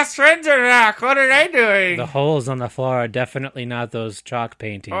no, your friends are back. What are they doing? The holes on the floor are definitely not those chalk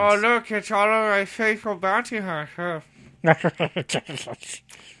paintings. Oh look, it's all over my faithful bounty hunter.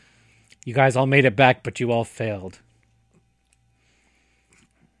 You guys all made it back, but you all failed.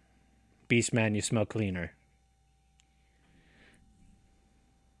 Beastman, you smell cleaner.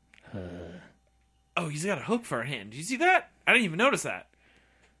 Oh, he's got a hook for a hand. Did you see that? I didn't even notice that.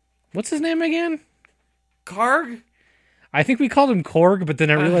 What's his name again? Karg? I think we called him Korg, but then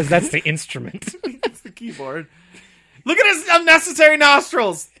I realized that's the instrument. That's the keyboard. Look at his unnecessary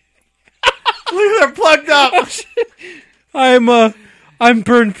nostrils. Look, they're plugged up. I'm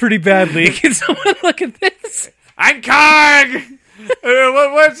burned pretty badly. Can someone look at this? I'm Karg.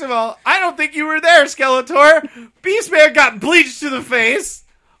 First of all, I don't think you were there, Skeletor. Beastman got bleached to the face.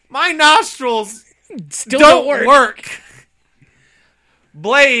 My nostrils still don't work.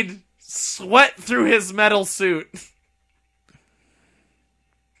 Blade sweat through his metal suit.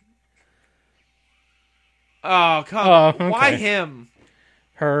 Oh, come on. Okay. Why him?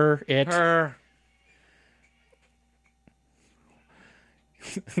 Her.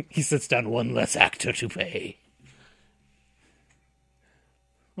 He sits down, one less actor to pay.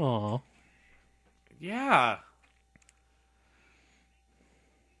 Aw. Yeah.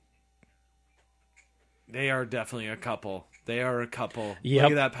 They are definitely a couple. They are a couple. Yep.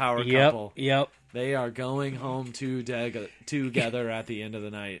 Look at that power couple. Yep. They are going home together at the end of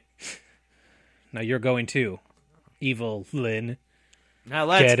the night. Now you're going too. Evil Lynn. Now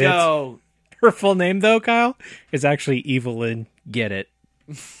let's go. Her full name, though, Kyle, is actually Evelyn Get It.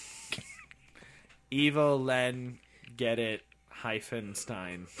 Evelyn Get It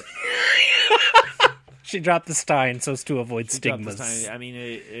 -Stein. She dropped the Stein so as to avoid stigmas. I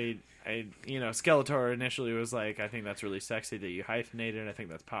mean, Skeletor initially was like, I think that's really sexy that you hyphenated. I think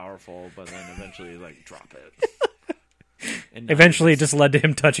that's powerful, but then eventually like drop it. And eventually, it just led to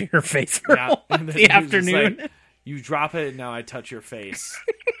him touching her face for all the afternoon. Like, you drop it, and now I touch your face.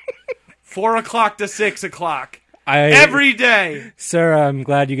 4 o'clock to 6 o'clock every day. Sarah, I'm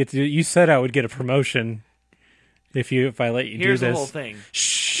glad you get to do it. You said I would get a promotion if I let you do this. Here's the whole thing.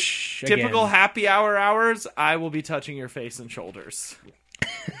 Shh. Typical again. happy hour hours, I will be touching your face and shoulders.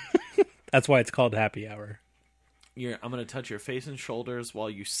 That's why it's called happy hour. I'm going to touch your face and shoulders while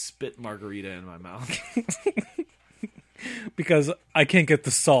you spit margarita in my mouth. Because I can't get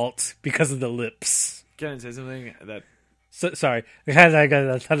the salt because of the lips. Can I say something that... sorry.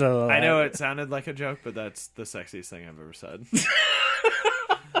 I know it sounded like a joke, but that's the sexiest thing I've ever said.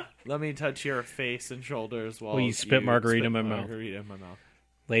 Let me touch your face and shoulders while you spit margarita in my mouth.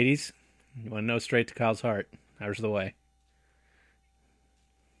 Ladies, you want to know straight to Kyle's heart. There's the way.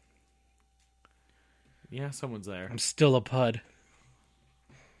 Yeah, someone's there. I'm still a pud.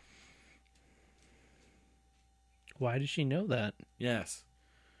 Why does she know that? Yes.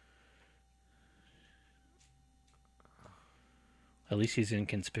 At least he's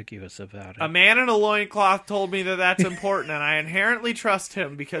inconspicuous about it. A man in a loincloth told me that that's important, and I inherently trust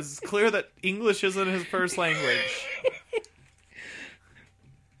him because it's clear that English isn't his first language.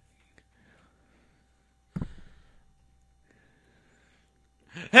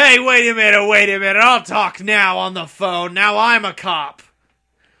 Hey, wait a minute. I'll talk now on the phone. Now I'm a cop.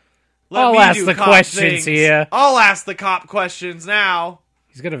 I'll ask the questions here. I'll ask the cop questions now.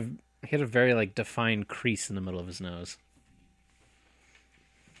 He had a very defined crease in the middle of his nose.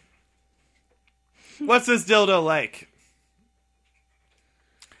 What's this dildo like?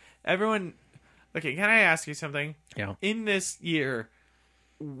 Everyone... Okay, can I ask you something? Yeah. In this year,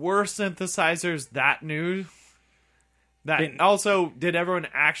 were synthesizers that new? Also, did everyone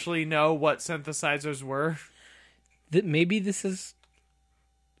actually know what synthesizers were? That maybe this is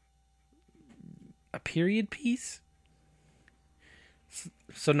a period piece?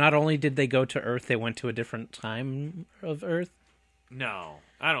 So not only did they go to Earth, they went to a different time of Earth? No,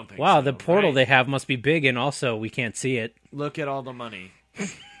 I don't think so. Wow, the portal right? they have must be big, and also we can't see it. Look at all the money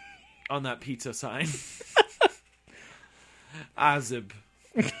on that pizza sign. Azib.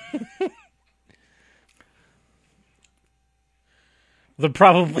 They're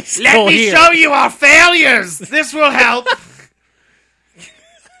probably still Let me here. show you our failures! This will help!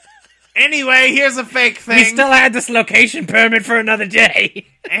 Anyway, here's a fake thing. We still had this location permit for another day.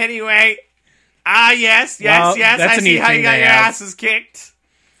 Anyway. Yes. Well, I that's a see neat how thing you got they your have. asses kicked.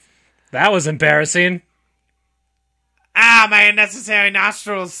 That was embarrassing. My unnecessary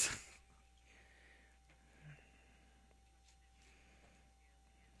nostrils.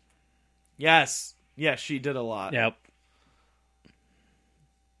 Yes, she did a lot. Yep.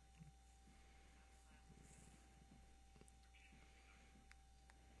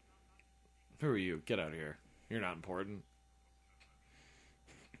 Who are you? Get out of here. You're not important.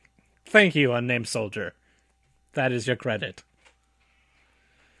 Thank you, unnamed soldier. That is your credit.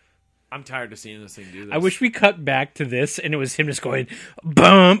 I'm tired of seeing this thing do this. I wish we cut back to this and it was him just going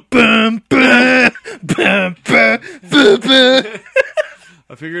bum bum bum bum bum bum bum.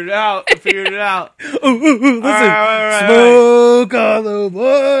 I figured it out. Ooh, listen. All right. Smoke on the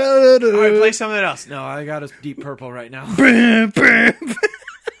water. All right, play something else. No, I got a deep purple right now.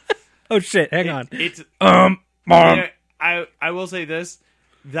 Oh shit! Hang on. It's Mom. I will say this.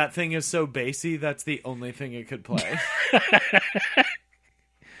 That thing is so bassy. That's the only thing it could play.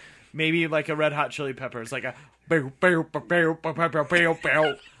 Maybe like a Red Hot Chili Peppers, like a. That's for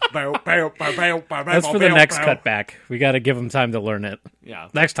the next cutback. We got to give him time to learn it. Yeah.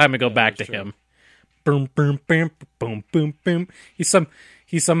 Next time we go back to true. him. Boom, boom, boom, boom, boom, boom.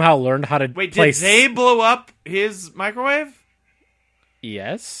 He somehow learned how to Wait, play. did they blow up his microwave?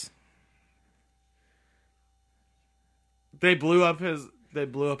 Yes. They blew up his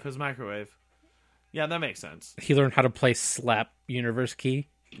microwave. Yeah, that makes sense. He learned how to play Slap Universe Key.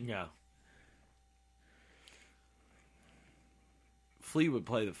 Yeah. Flea would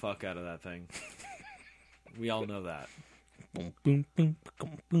play the fuck out of that thing. We all know that. Boom, boom, boom,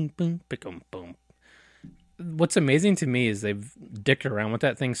 boom, boom, boom, boom, boom. What's amazing to me is they've dicked around with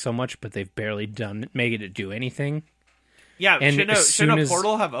that thing so much, but they've barely made it do anything. Yeah, And shouldn't a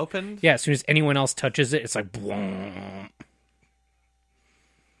portal have opened? Yeah, as soon as anyone else touches it, it's like boom.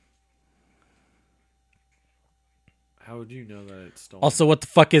 How would you know that it's stolen? Also, what the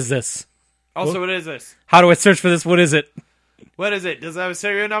fuck is this? What is this? How do I search for this? What is it? What is it? Does it have a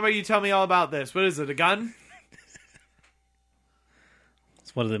serial number? You tell me all about this. What is it? A gun?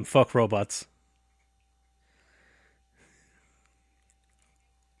 It's one of them fuck robots.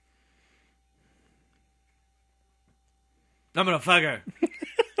 I'm gonna fuck her.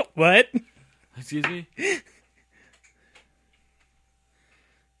 What? Excuse me?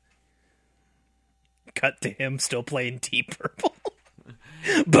 Cut to him still playing Deep Purple.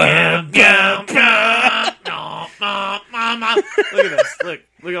 Look at this. Look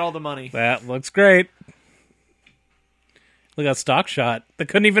at all the money. That looks great. Look at that stock shot. They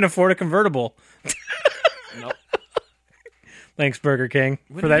couldn't even afford a convertible. Nope. Thanks, Burger King.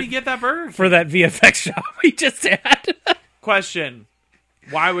 When did he get that Burger King? For that VFX shot we just had. Question.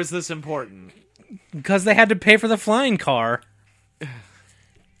 Why was this important? Because they had to pay for the flying car.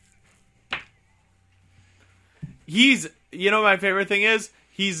 You know what my favorite thing is?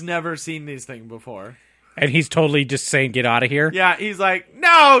 He's never seen these things before. And he's totally just saying, get out of here? Yeah, he's like,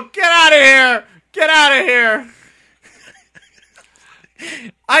 no, get out of here! Get out of here!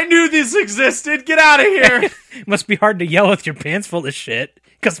 I knew this existed! Get out of here! It must be hard to yell with your pants full of shit.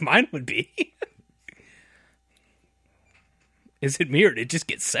 Because mine would be. Is it me or did it just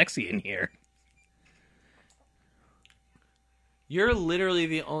get sexy in here? You're literally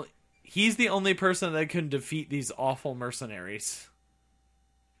the only... He's the only person that can defeat these awful mercenaries.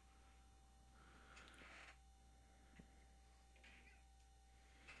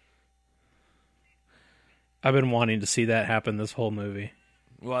 I've been wanting to see that happen this whole movie.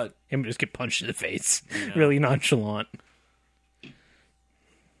 What? Him just get punched in the face. Yeah. Really nonchalant.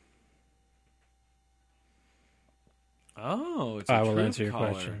 Oh, it's a I will truth answer your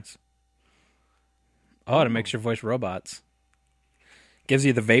caller. questions. Oh, it makes your voice robots. Gives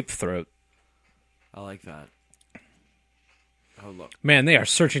you the vape throat. I like that. Oh, look. Man, they are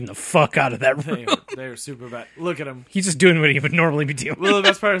searching the fuck out of that room. They are super bad. Look at him. He's just doing what he would normally be doing. Well, the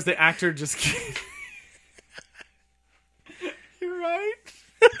best part is the actor just... You're right.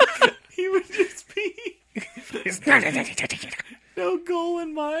 He would just be... no goal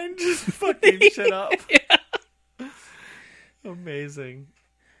in mind. Just fucking shit up. Yeah. Amazing.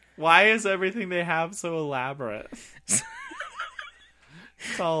 Why is everything they have so elaborate?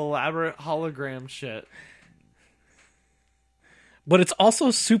 It's all elaborate hologram shit. But it's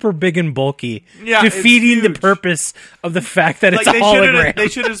also super big and bulky, Yeah, defeating it's the huge. purpose of the fact that it's a They hologram.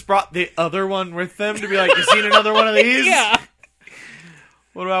 should have just brought the other one with them to be like, you seen another one of these? Yeah.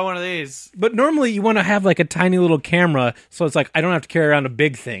 What about one of these? But normally you want to have like a tiny little camera, so it's like I don't have to carry around a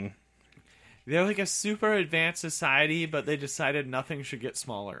big thing. They're like a super advanced society, but they decided nothing should get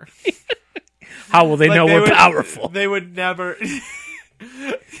smaller. How will they Like, know they we're would- powerful? They would never...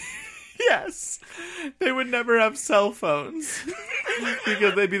 Yes. They would never have cell phones.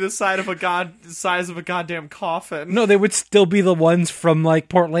 Because they'd be the size of a goddamn coffin. No, they would still be the ones from like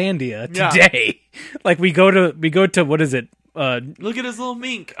Portlandia Yeah. today. Like we go to what is it? Look at his little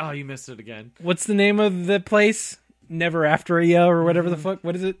mink. Oh, you missed it again. What's the name of the place? Never Afteria or whatever the fuck.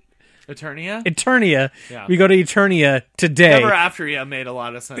 What is it? Eternia? Eternia. Yeah. We go to Eternia today. Never After Ya made a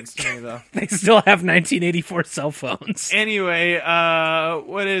lot of sense to me, though. They still have 1984 cell phones. Anyway,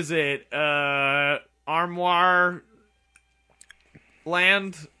 what is it? Armoire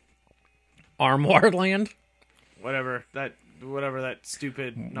Land? Armoire Land? Whatever that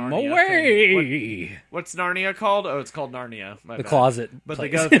stupid Narnia thing. Away! What's Narnia called? Oh, it's called Narnia. My The bad. closet. But they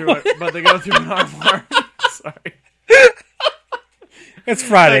place. go through it. But they go through an armoire. Sorry. It's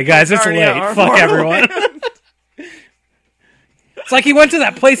Friday, guys. It's Narnia, late. Armoire Fuck everyone. Land. It's like he went to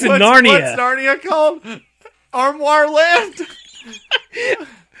that place in What's Narnia. Narnia called? Armoire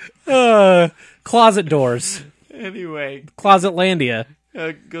Land. Closet doors. Anyway, Closetlandia.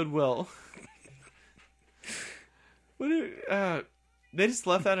 Goodwill. They just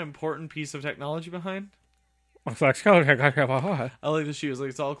left that important piece of technology behind. I like that she was like,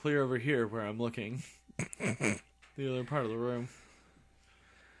 it's all clear over here where I'm looking. The other part of the room.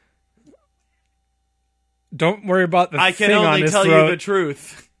 Don't worry about the I thing can on only his tell throat. you the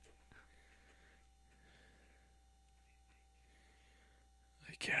truth.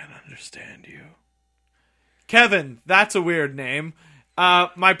 I can't understand you. Kevin, that's a weird name.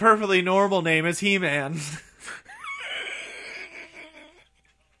 My perfectly normal name is He-Man.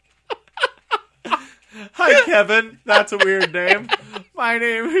 Hi, Kevin. That's a weird name. My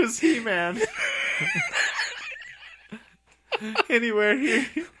name is He-Man. Anyway,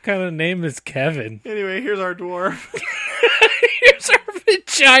 What kind of name is Kevin? here's our dwarf. Here's our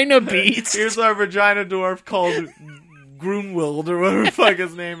vagina beast. Here's our vagina dwarf called Grunwald, or whatever the fuck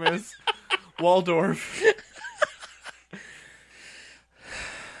his name is. Waldorf.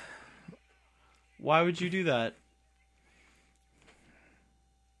 Why would you do that?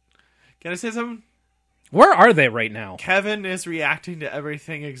 Can I say something? Where are they right now? Kevin is reacting to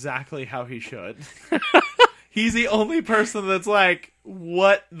everything exactly how he should. He's the only person that's like,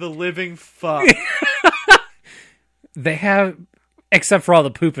 what the living fuck? They have, except for all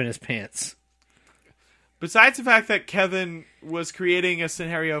the poop in his pants. Besides the fact that Kevin was creating a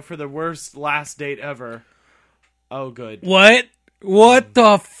scenario for the worst last date ever. Oh, good. What? What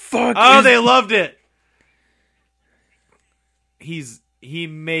the fuck? Oh, they loved it. He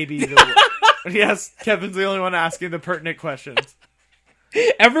may be the yes, Kevin's the only one asking the pertinent questions.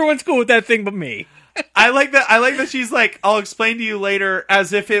 Everyone's cool with that thing but me. I like that she's like, I'll explain to you later,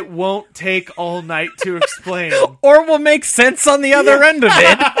 as if it won't take all night to explain. Or will make sense on the other end of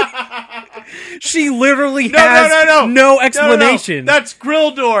it. She literally has no explanation. No. That's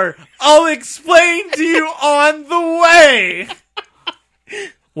Grildor. I'll explain to you on the way.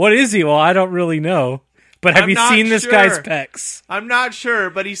 What is he? Well, I don't really know. But have you seen this guy's pecs? I'm not sure,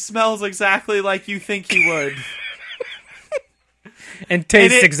 but he smells exactly like you think he would. And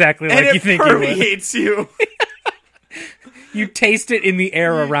tastes exactly like you think he would. And it permeates you. You taste it in the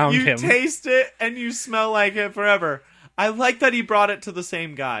air around him. You taste it and you smell like it forever. I like that he brought it to the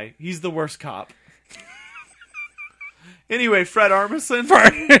same guy. He's the worst cop. Anyway, Fred Armisen.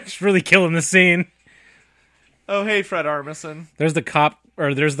 It's really killing the scene. Oh, hey, Fred Armisen. There's the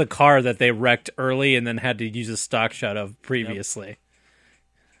car that they wrecked early and then had to use a stock shot of previously.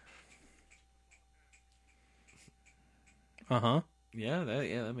 Yep. Uh-huh. Yeah,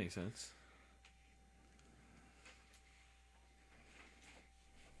 that makes sense.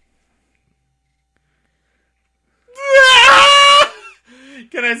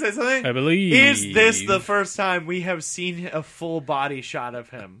 Can I say something? I believe. Is this the first time we have seen a full body shot of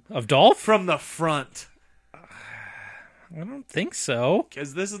him? Of Dolph? From the front. I don't think so.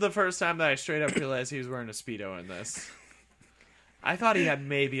 Because this is the first time that I straight up realized he was wearing a Speedo in this. I thought he had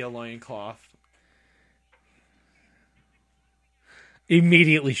maybe a loincloth.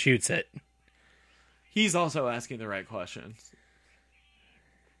 Immediately shoots it. He's also asking the right questions.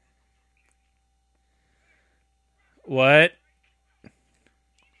 What?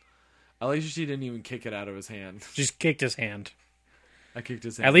 At least she didn't even kick it out of his hand. Just kicked his hand. I kicked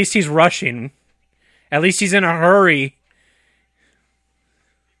his hand. At least he's rushing. At least he's in a hurry.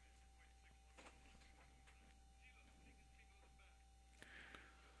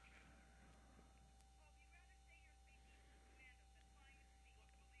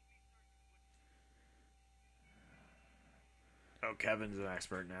 Oh, Kevin's an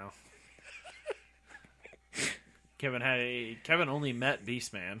expert now. Kevin only met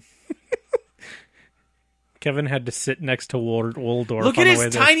Beastman. Kevin had to sit next to Waldorf. Look at his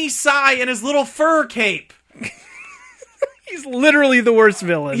tiny sigh and his little fur cape. He's literally the worst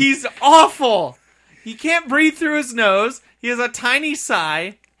villain. He's awful. He can't breathe through his nose. He has a tiny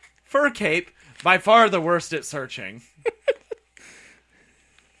sigh, fur cape, by far the worst at searching.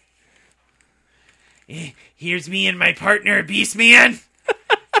 Here's me and my partner, Beastman.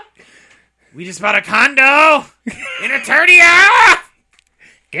 We just bought a condo in Eternia.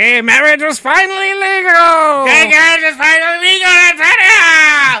 Gay marriage was finally legal. Gay marriage is finally legal in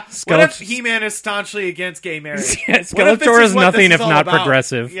Eternia. What if He-Man is staunchly against gay marriage? Yeah, Skeletor is nothing if not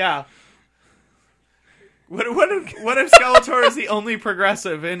progressive. Yeah. What if Skeletor is the only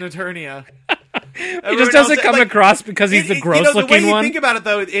progressive in Eternia? He just doesn't come across because he's the gross-looking one. The way you one. think about it,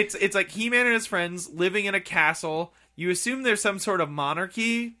 though, it's like He-Man and his friends living in a castle. You assume there's some sort of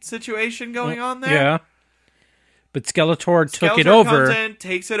monarchy situation going on there. Yeah. But Skeletor took it over. Comes in,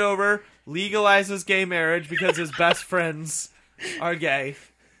 takes it over, legalizes gay marriage because his best friends are gay.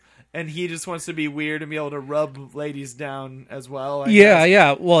 And he just wants to be weird and be able to rub ladies down as well. I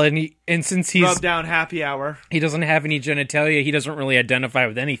guess. Well, and since he's rub down happy hour, he doesn't have any genitalia. He doesn't really identify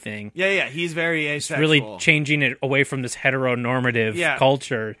with anything. Yeah. He's very asexual. It's really changing it away from this heteronormative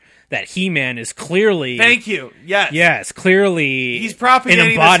culture that He-Man is clearly. Thank you. Yes, clearly. He's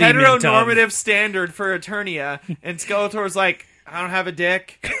propagating this heteronormative standard for Eternia, and Skeletor's like, I don't have a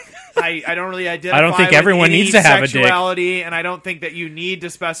dick. I don't really identify. I don't think everyone needs to have a dick, and I don't think that you need to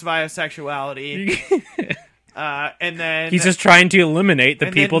specify a sexuality. And then he's just trying to eliminate the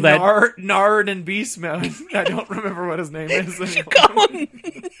people that Nard and Beastman. I don't remember what his name is. You call him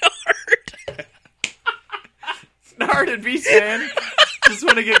Nard. Nard and Beastman just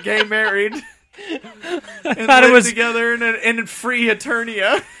want to get gay married and live together in free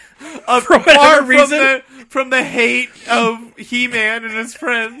Eternia. For whatever reason, from the hate of He-Man and his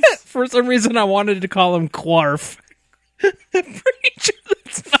friends. For some reason, I wanted to call him Quarf. Pretty sure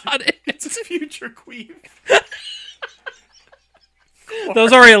that's not it. It's a future queen.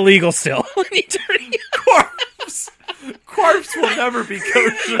 Those are illegal still. Quarfs will never be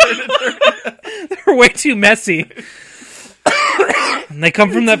kosher. They're way too messy. They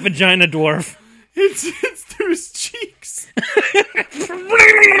come from that vagina dwarf. It's through his cheeks.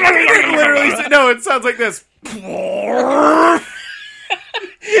 Literally, no, it sounds like this.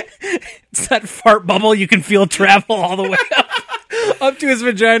 It's that fart bubble you can feel travel all the way up to his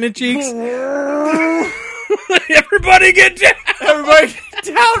vagina cheeks. Everybody get down! Everybody get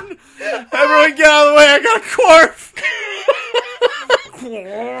down! Everyone get out of the way, I got a quarf!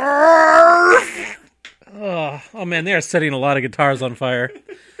 Oh man, they are setting a lot of guitars on fire.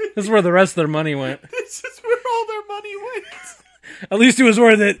 This is where the rest of their money went. This is where all their money went. At least it was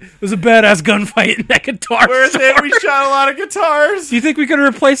worth it. It was a badass gunfight in that guitar Worth store. it, we shot a lot of guitars. Do you think we could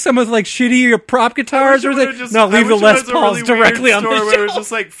replace some with like shitty prop guitars? Or leave the Les Pauls directly on the show. Where it was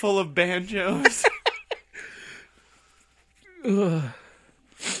just like full of banjos.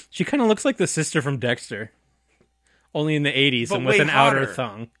 She kind of looks like the sister from Dexter. Only in the 80s but and with an hotter. outer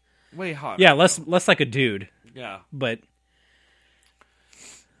thong. Way hotter. Yeah, less like a dude. Yeah. But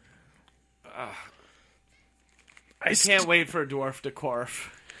I can't wait for a dwarf to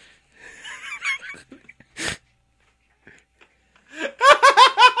quarf. Are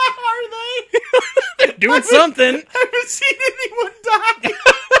they? They're doing something. I haven't seen anyone die.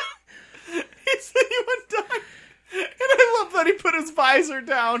 Has anyone died? And I love that he put his visor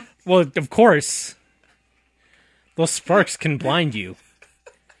down. Well, of course. Those sparks can blind you.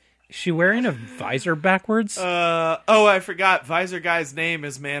 Is she wearing a visor backwards? I forgot. Visor guy's name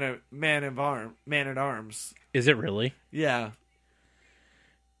is Man at Arms. Is it really? Yeah.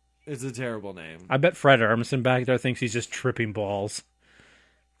 It's a terrible name. I bet Fred Armisen back there thinks he's just tripping balls.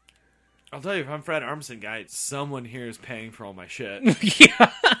 I'll tell you, if I'm Fred Armisen guy, someone here is paying for all my shit.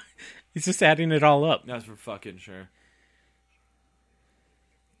 Yeah. He's just adding it all up. That's for fucking sure.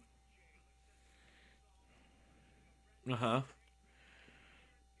 Uh-huh.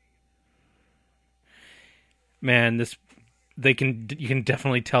 Man, you can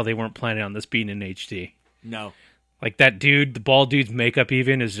definitely tell they weren't planning on this being in HD. No. Like that dude, the bald dude's makeup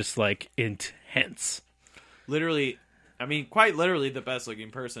even is just like intense. Literally, I mean, quite literally, the best looking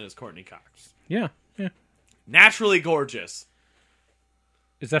person is Courtney Cox. Yeah. Naturally gorgeous.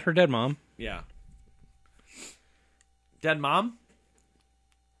 Is that her dead mom? Yeah. Dead mom?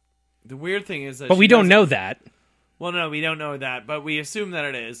 The weird thing is that But we don't know that. Well, no, we don't know that, but we assume that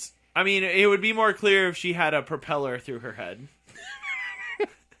it is. I mean, it would be more clear if she had a propeller through her head.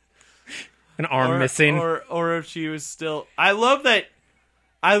 An arm missing. Or if she was still... I love that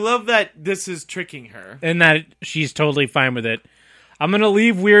this is tricking her. And that she's totally fine with it. I'm going to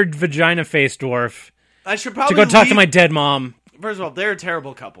leave weird vagina face dwarf I should probably to go talk to my dead mom. First of all, they're a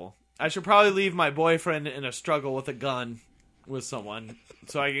terrible couple. I should probably leave my boyfriend in a struggle with a gun with someone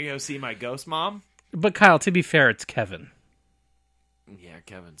so I can go see my ghost mom. But Kyle, to be fair, it's Kevin. Yeah,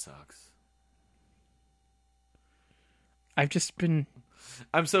 Kevin sucks. I've just been...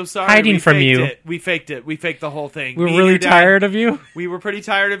 I'm so sorry. Hiding from you. We faked it. We faked the whole thing. We're really tired of you? We were pretty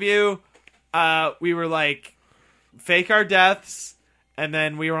tired of you. We were like, fake our deaths. And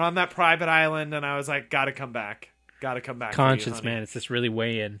then we were on that private island. And I was like, gotta come back. Gotta come back. Conscience, man. It's just really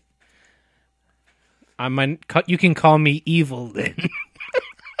weighing. You can call me Evelyn.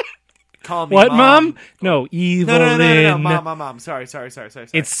 Call me what, Mom? No, Evelyn. No. Mom. Sorry.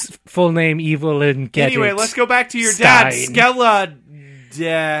 It's full name Evelyn. Anyway, let's go back to your dad.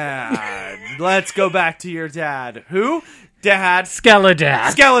 Dad. Let's go back to your dad. Who? Dad.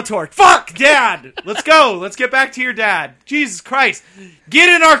 Skeledad. Skeletor. Fuck, Dad. Let's go. Let's get back to your dad. Jesus Christ. Get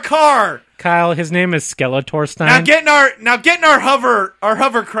in our car. Kyle, his name is Skeletorstein. Now get in our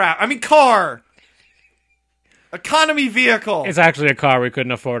hovercraft. I mean car. Economy vehicle. It's actually a car. We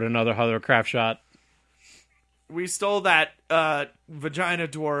couldn't afford another hovercraft shot. We stole that vagina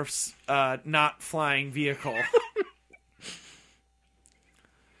dwarf's not flying vehicle.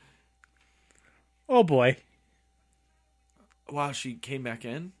 Oh boy. Wow, she came back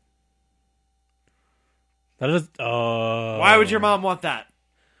in? That is... Why would your mom want that?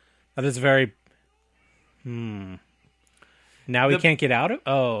 That is very... Now we can't get out of...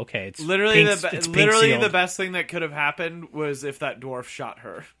 Oh, okay. It's literally the best thing that could have happened was if that dwarf shot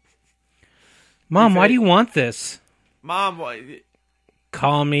her. Mom, why do you want this? Mom, what?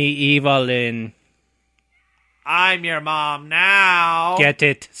 Call me Evelyn. I'm your mom now. Get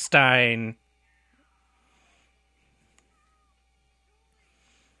it, Stein.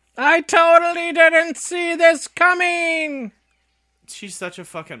 I totally didn't see this coming. She's such a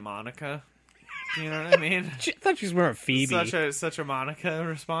fucking Monica. You know what I mean? I thought she was more a Phoebe. Such a Monica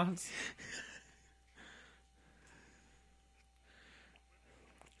response.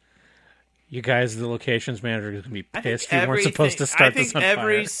 You guys, the locations manager, is going to be pissed. You weren't supposed to start this on fire.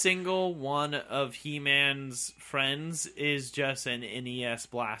 Every single one of He-Man's friends is just an NES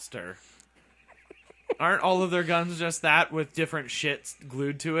blaster. Aren't all of their guns just that with different shits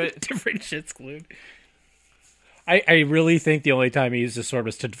glued to it? Different shits glued. I really think the only time he used his sword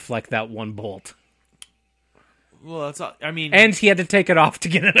was to deflect that one bolt. Well, that's all. I mean, and he had to take it off to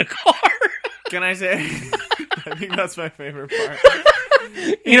get in a car. Can I say? I think that's my favorite part.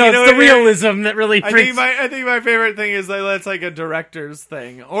 It's the realism that really. I think my favorite thing is like that's like a director's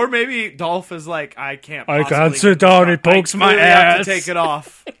thing, or maybe Dolph is like, I can't sit down. It pokes my ass. Have to take it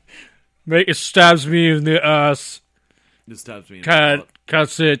off. It stabs me in the ass. It stabs me.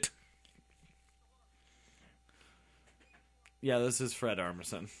 Cuts it. Yeah, this is Fred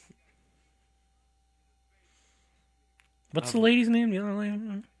Armisen. What's the lady's name? The other lady?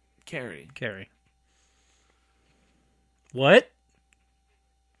 Carrie. What?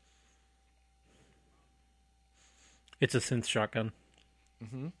 It's a synth shotgun.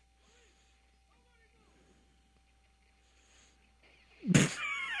 Mm-hmm.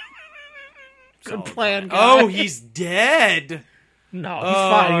 Good plan, guy. Oh, he's dead. No, he's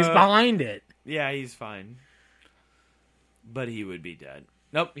fine. He's behind it. Yeah, he's fine. But he would be dead.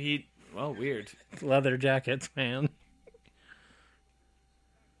 Nope, weird. Leather jackets, man.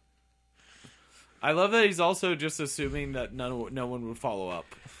 I love that he's also just assuming that no one would follow up.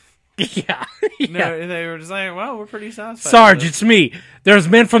 Yeah. No, they were just like, well, we're pretty satisfied. Sarge, it's me. There's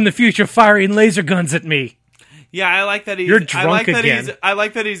men from the future firing laser guns at me. Yeah, I like that he's... You're drunk again. I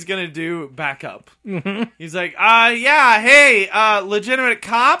like that he's going to do backup. Mm-hmm. He's like, hey, legitimate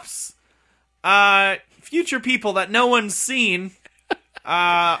cops, future people that no one's seen,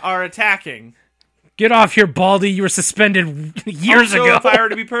 are attacking. Get off here, Baldy. You were suspended years ago. If I were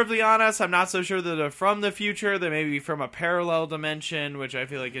to be perfectly honest, I'm not so sure that they're from the future. They may be from a parallel dimension, which I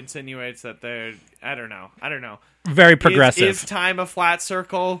feel like insinuates that they're... I don't know. Very progressive. Is time a flat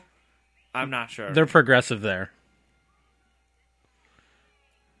circle? I'm not sure. They're progressive there.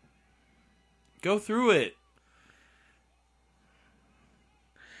 Go through it.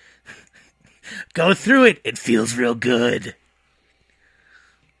 Go through it. It feels real good.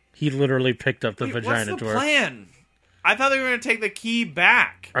 He literally picked up the vagina door. What's the plan? I thought they were going to take the key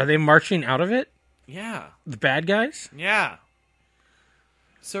back. Are they marching out of it? Yeah. The bad guys? Yeah.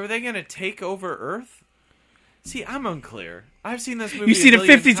 So are they going to take over Earth? See, I'm unclear. I've seen this movie. You've seen it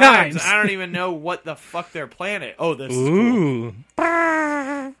 50 times. I don't even know what the fuck their plan is. Oh, this is cool.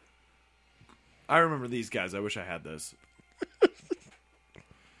 I remember these guys. I wish I had this.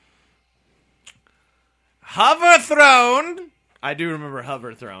 Hover Throne. I do remember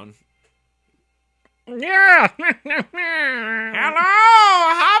Hover Throne. Yeah. Hello,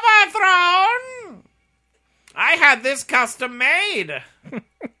 Hover Throne. I had this custom made.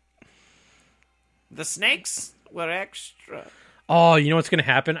 The snakes were extra. Oh, you know what's going to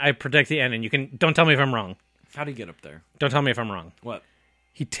happen? I predict the end, and don't tell me if I'm wrong. How'd he get up there? Don't tell me if I'm wrong. What?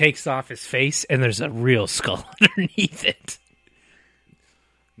 He takes off his face, and there's a real skull underneath it.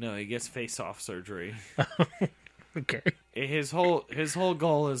 No, he gets face-off surgery. Okay. His whole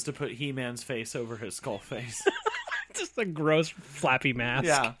goal is to put He-Man's face over his skull face. Just a gross, flappy mask.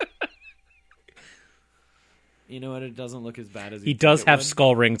 Yeah. You know what? It doesn't look as bad as he does have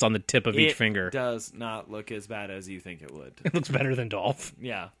skull rings on the tip of each finger. It does not look as bad as you think it would. It looks better than Dolph.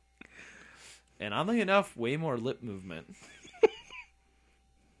 Yeah. And oddly enough, way more lip movement.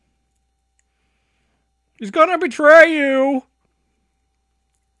 He's gonna betray you!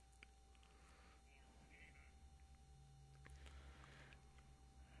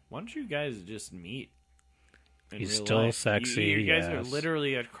 Why don't you guys just meet? He's still life? Sexy. You guys are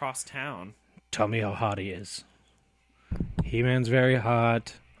literally across town. Tell me how hot he is. He-Man's very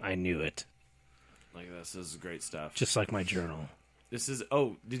hot. I knew it. Like this is great stuff. Just like my journal. This is.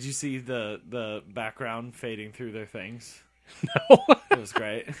 Oh, did you see the background fading through their things? No. It was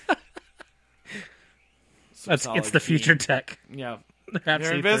great. It's the future tech. Yeah.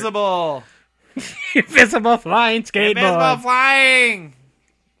 You're invisible. Invisible flying skateboard. Invisible flying.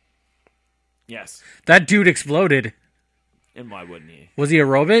 Yes. That dude exploded. And why wouldn't he? Was he a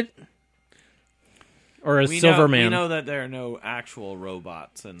robot? Or a Silverman? We know that there are no actual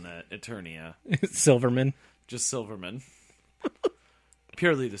robots in the Eternia. Silverman. Just Silverman.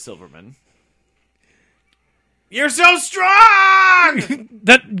 Purely the Silverman. You're so strong!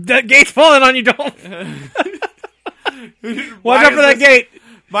 that gate's falling on you, Dolph. Watch out for that gate.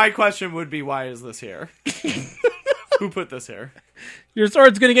 My question would be, why is this here? Who put this here? Your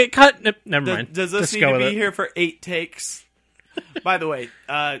sword's gonna get cut. Never mind. Does this need to be here for 8 takes? By the way,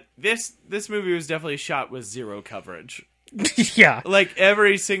 this movie was definitely shot with zero coverage. Yeah. Like,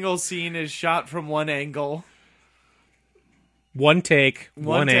 every single scene is shot from one angle. One take,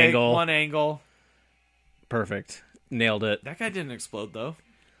 one angle. One angle. Perfect. Nailed it. That guy didn't explode, though.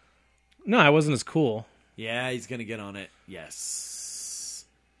 No, it wasn't as cool. Yeah, he's gonna get on it. Yes.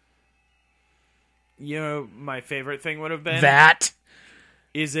 You know, my favorite thing would have been That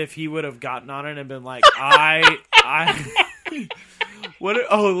is if he would have gotten on it and been like, I. What?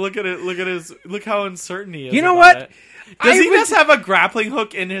 Oh, look at it! Look how uncertain he is. You know about what? It. Does he just have a grappling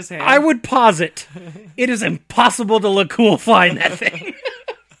hook in his hand? I would posit it is impossible to look cool flying that thing.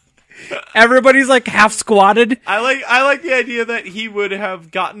 Everybody's like half squatted. I like the idea that he would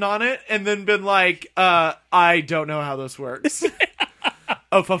have gotten on it and then been like, I don't know how this works.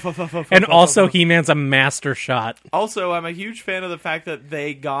 And also, He-Man's a master shot. Also, I'm a huge fan of the fact that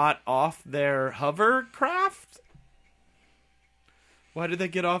they got off their hovercraft. Why did they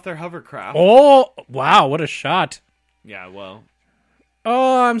get off their hovercraft? Oh, wow, what a shot. Yeah, well.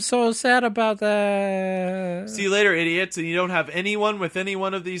 Oh, I'm so sad about that. See you later, idiots, and you don't have anyone with any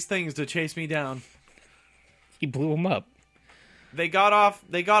one of these things to chase me down. He blew him up. They got off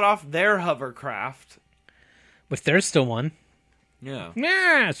their hovercraft. But there's still one. Yeah.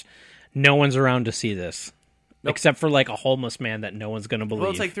 Yes. No one's around to see this. Nope. Except for like a homeless man that no one's going to believe. Well,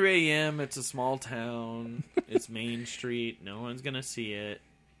 it's like 3 a.m. It's a small town. It's Main Street. No one's going to see it.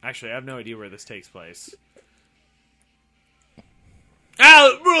 Actually, I have no idea where this takes place.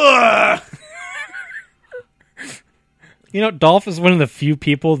 You know, Dolph is one of the few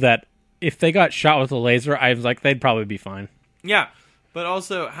people that if they got shot with a laser, I was like, they'd probably be fine. Yeah. But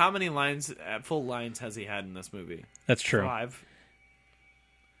also, how many full lines has he had in this movie? That's true. 5.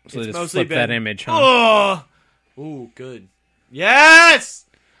 So they just flip that image, huh? Oh! Ooh, good. Yes!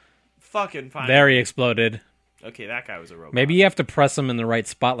 Fucking fine. There he exploded. Okay, that guy was a robot. Maybe you have to press him in the right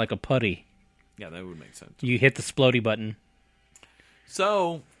spot like a putty. Yeah, that would make sense. You hit the splody button.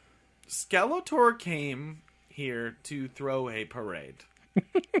 So, Skeletor came here to throw a parade.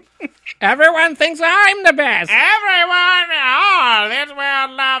 Everyone thinks I'm the best. This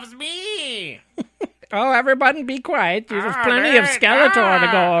world loves me. Oh, everyone be quiet. There's plenty of Skeletor to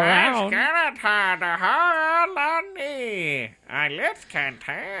go around. Skeletor, the whole on me. I live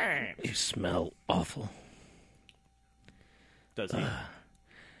content. You smell awful. Does he?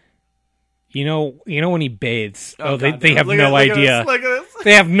 You know when he bathes. Oh, they have no look idea. At this, look at this.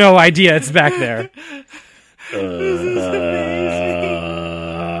 They have no idea it's back there. This is amazing.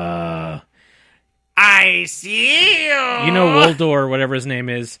 I see you. You know Woldor, whatever his name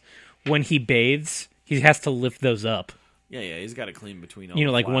is, when he bathes, he has to lift those up. Yeah, he's got to clean between all You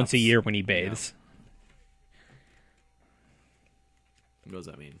know, the like flaps. once a year when he bathes. What does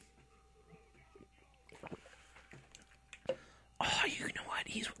that mean? Oh, you know what?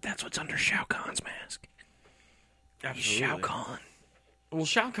 That's what's under Shao Kahn's mask. Absolutely. He's Shao Kahn. Well,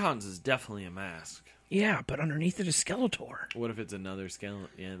 Shao Kahn's is definitely a mask. Yeah, but underneath it is Skeletor. What if it's another skeleton?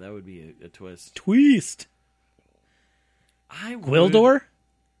 Yeah, that would be a twist. Twist. Gwildor?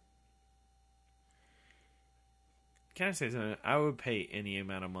 Can I say something? I would pay any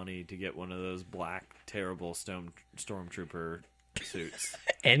amount of money to get one of those black, terrible stormtrooper suits.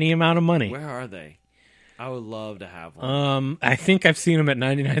 Any amount of money. Where are they? I would love to have one. I think I've seen them at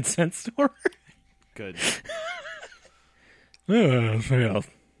 99-cent store. Good. Yeah.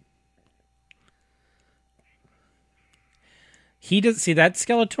 He does see that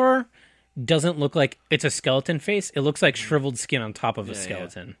Skeletor doesn't look like it's a skeleton face. It looks like shriveled skin on top of a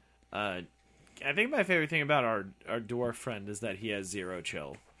skeleton. Yeah. I think my favorite thing about our dwarf friend is that he has zero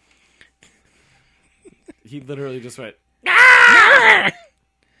chill. He literally just went,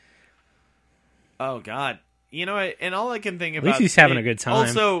 oh God. You know what? And all I can think about... At least he's having a good time.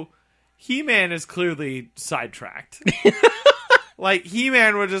 Also, He-Man is clearly sidetracked. Like,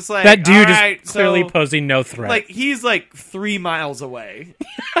 He-Man was just like... That dude right, is clearly posing no threat. Like, he's like 3 miles away.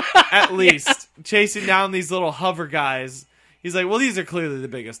 At least. Chasing down these little hover guys. He's like, well, these are clearly the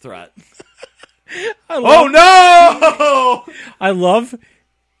biggest threat. Oh, no! I love...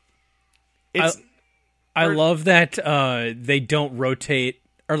 It's... I love that they don't rotate...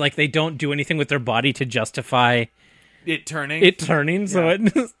 Or, like, they don't do anything with their body to justify... It turning. So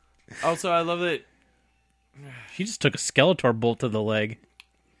it... Also, I love that... She just took a Skeletor bolt to the leg.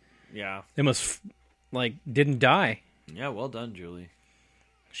 Yeah. They must, didn't die. Yeah, well done, Julie.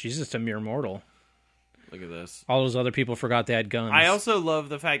 She's just a mere mortal. Look at this. All those other people forgot they had guns. I also love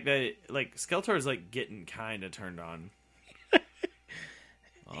the fact that, Skeletor is, getting kind of turned on.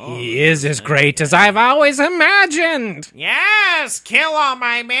 He is as great as I've always imagined. Yes! Kill all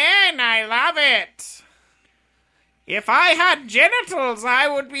my men! I love it! If I had genitals, I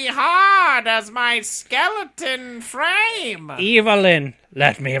would be hard as my skeleton frame. Evelyn,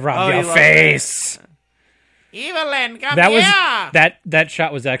 let me rub your face. Evelyn, come here. That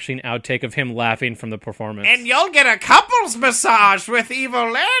shot was actually an outtake of him laughing from the performance. And you'll get a couples massage with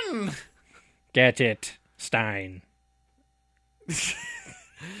Evelyn. Get it. Stein.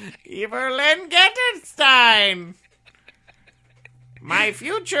 Evelyn Gettenstein. My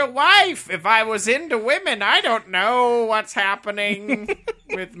future wife. If I was into women, I don't know what's happening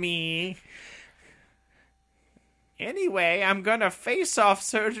with me. Anyway, I'm gonna face off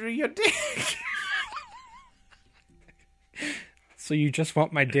surgery your dick. So you just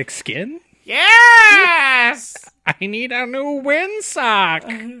want my dick skin? Yes! I need a new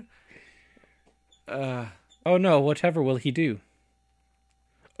windsock. Oh no, whatever will he do?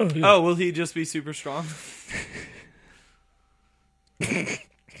 Oh, will he just be super strong?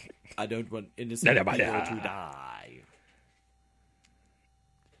 I don't want innocent people to die.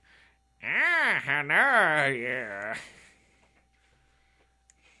 Yeah.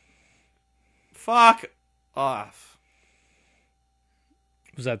 Fuck off.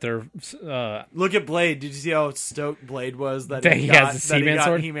 Was that their... Look at Blade. Did you see how stoked Blade was that he has the He-Man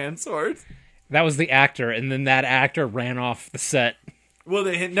sword? He-Man sword? That was the actor, and then that actor ran off the set. Well,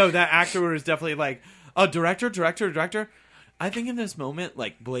 that actor was definitely like, oh, director. I think in this moment,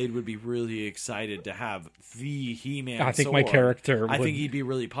 like, Blade would be really excited to have the He-Man I think sword. my character would... I think he'd be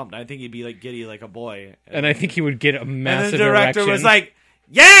really pumped. I think he'd be, like, giddy like a boy. And I think he would get a massive erection. And the director erection. was like,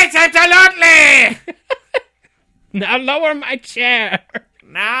 yes, absolutely! Now lower my chair.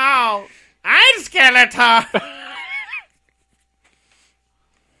 Now, I'm Skeletor.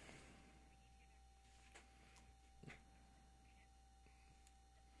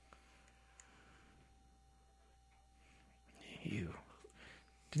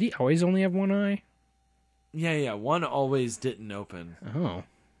 Did he always only have one eye? Yeah. One always didn't open. Oh.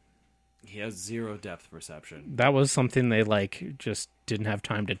 He has zero depth perception. That was something they, like, just didn't have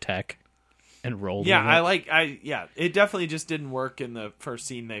time to tech and roll. Yeah, it definitely just didn't work in the first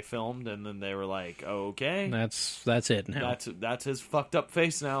scene they filmed, and then they were like, okay. That's it now. That's his fucked up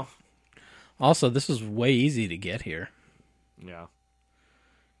face now. Also, this is way easy to get here. Yeah.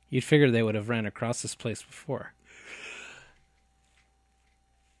 You'd figure they would have ran across this place before.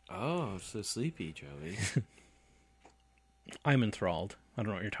 Oh, so sleepy, Joey. I'm enthralled. I don't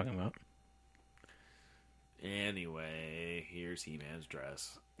know what you're talking about. Anyway, here's He-Man's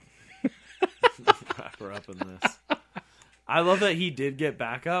dress. Wrap her up in this. I love that he did get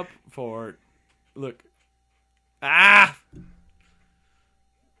backup for... Look. Ah!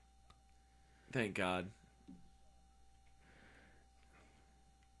 Thank God.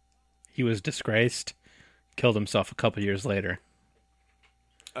 He was disgraced. Killed himself a couple years later.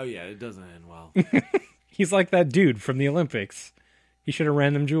 Oh, yeah, it doesn't end well. He's like that dude from the Olympics. He should have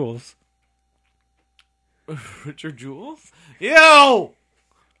ran them jewels. Richard Jewell? Yo!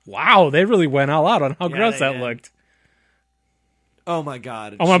 Wow, they really went all out on how gross that looked. Oh, my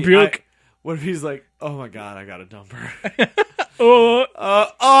God. Oh, my puke. What if he's like, oh, my God, I got to dump her. Oh,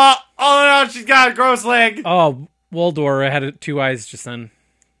 no, she's got a gross leg. Oh, Waldor had 2 eyes just then.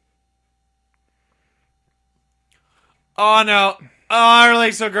 Oh, no. Oh, her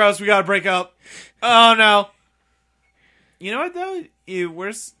leg's so gross. We gotta break up. Oh, no. You know what, though?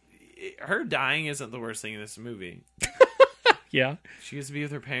 Her dying isn't the worst thing in this movie. Yeah. She gets to be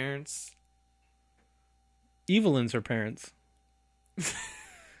with her parents. Evelyn's her parents.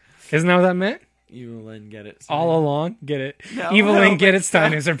 Isn't that what that meant? Evelyn, get it. Sorry. All along? Get it. No, Evelyn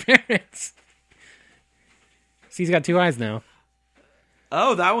Gettenstein is her parents. See, he's got 2 eyes now.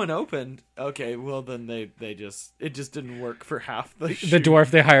 Oh, that one opened. Okay, well then it just didn't work for half the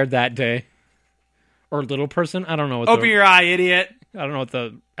dwarf they hired that day. Or little person? I don't know what Open your eye, idiot. I don't know what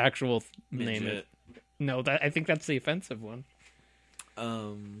the actual Midget. name is. No, I think that's the offensive one.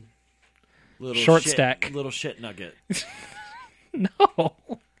 Little short shit, stack. Little shit nugget. No.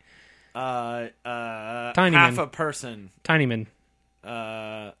 Tiny half man. A person. Tiny man.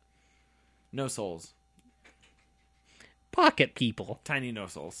 No souls. Pocket people. Tiny no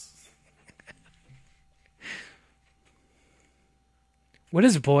souls. What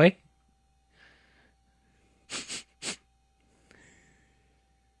is it, boy?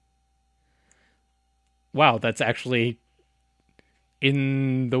 Wow, that's actually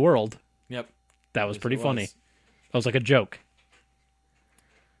in the world. Yep. That was pretty funny. That was like a joke.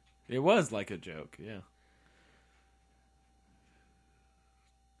 It was like a joke, yeah.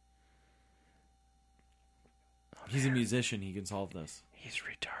 He's a musician. He can solve this. He's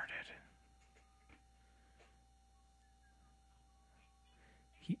retarded.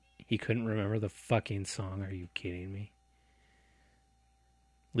 He couldn't remember the fucking song. Are you kidding me?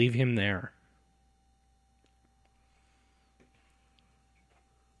 Leave him there.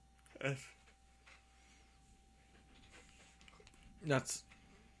 That's...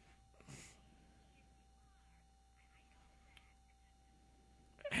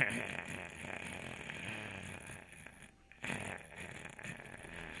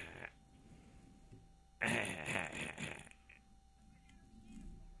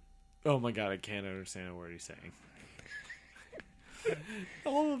 Oh my god, I can't understand a word he's saying.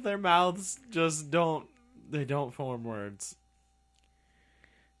 All of their mouths just don't form words.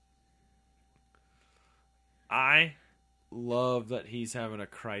 I love that he's having a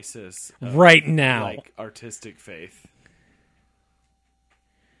crisis of, right now. like, artistic faith.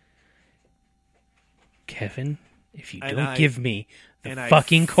 Kevin, if you don't give me the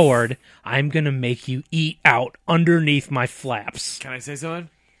fucking cord, I'm going to make you eat out underneath my flaps. Can I say something?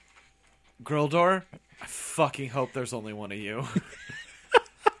 Grildor, I fucking hope there's only one of you.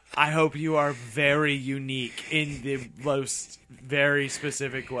 I hope you are very unique in the most very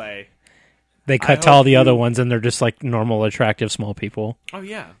specific way. They cut to all the other ones, and they're just like normal, attractive, small people. Oh,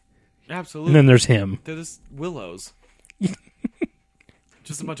 yeah. Absolutely. And then there's him. They're just willows.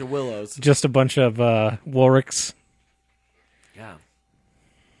 Just a bunch of willows. Just a bunch of Warwicks. Yeah.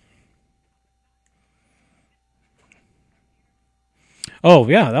 Oh,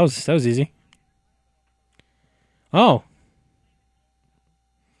 yeah, that was easy. Oh.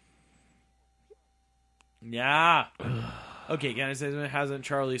 Yeah. Okay, can I say something? Hasn't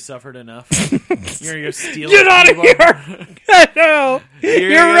Charlie suffered enough? You're gonna go steal. Get out of here! No,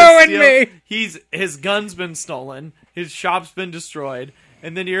 you ruined me. His gun's been stolen. His shop's been destroyed,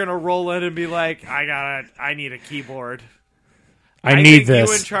 and then you're gonna roll in and be like, I need a keyboard. I need this.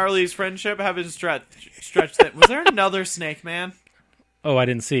 You and Charlie's friendship haven't stretched that. Was there another Snake Man? Oh, I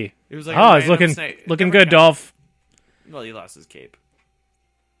didn't see. It was like it's looking good, Dolph. Well, he lost his cape.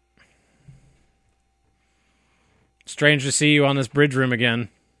 Strange to see you on this bridge room again.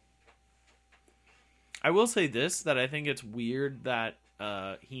 I will say this, that I think it's weird that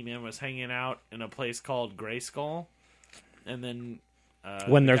He-Man was hanging out in a place called Grayskull, and then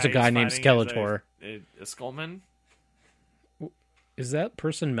when there's a guy named Skeletor. A Skullman. Is that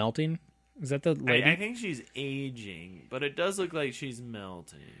person melting? Is that the lady? I think she's aging, but it does look like she's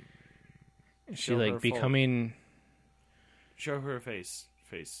melting. Is she like becoming... Show her face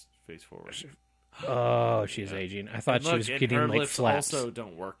forward. Oh, she's aging. I thought she was getting her like lips flaps. Also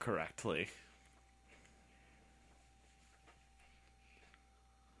don't work correctly.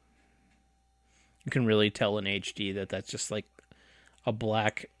 You can really tell in HD that that's just like a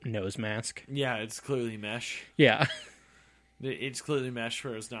black nose mask. Yeah, it's clearly mesh. Yeah. It's clearly mesh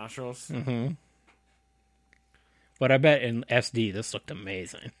for his nostrils. Mm-hmm. But I bet in SD this looked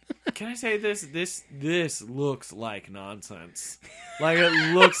amazing. Can I say this? This looks like nonsense. Like, it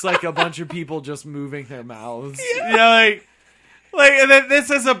looks like a bunch of people just moving their mouths. Yeah. You know, like, and then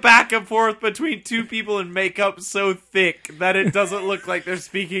this is a back and forth between two people in makeup so thick that it doesn't look like they're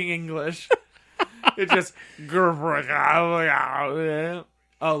speaking English. It just...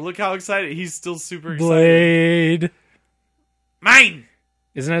 Oh, look how excited. He's still super excited. Blade. Mine!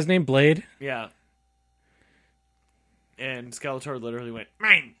 Isn't his name Blade? Yeah. And Skeletor literally went,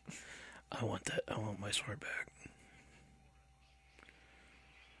 mine! I want that. I want my sword back.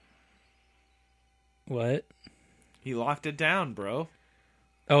 What? He locked it down, bro.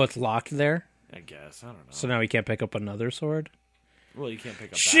 Oh, it's locked there? I guess. I don't know. So now he can't pick up another sword? Well, you can't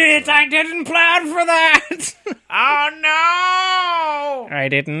pick up Shit, that sword. I didn't plan for that! Oh, no! I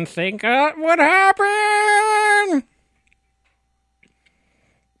didn't think that would happen!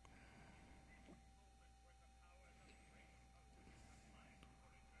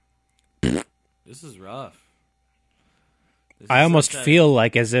 This is rough. I almost feel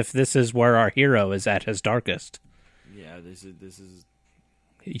like as if this is where our hero is at his darkest. Yeah, this is.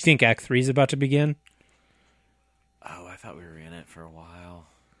 You think Act 3 is about to begin? Oh, I thought we were in it for a while.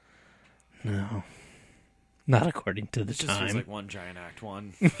 No. Not according to the this time. This just feels like one giant Act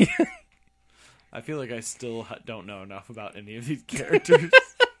 1. I feel like I still don't know enough about any of these characters.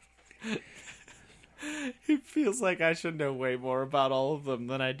 It feels like I should know way more about all of them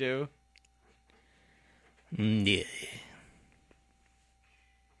than I do. Yeah.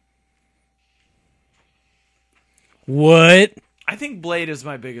 What? I think Blade is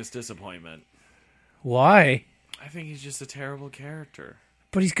my biggest disappointment. Why? I think he's just a terrible character.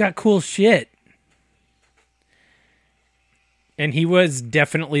 But he's got cool shit. And he was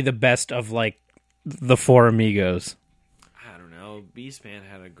definitely the best of, like, the four amigos. I don't know. Beastman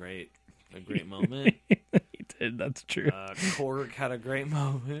had a great moment. He did, that's true. Korg had a great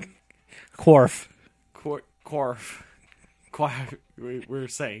moment. Quarf. Quarf. We're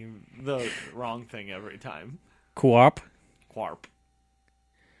saying the wrong thing every time. Quap. Quarp.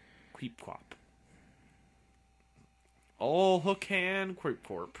 Queep quap. Oh, hook hand, Queep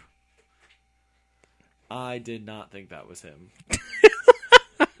Corp. I did not think that was him.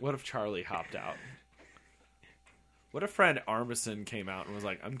 What if Charlie hopped out? What if Fred Armisen came out and was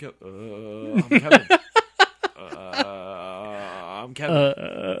like, I'm Kevin. bomb,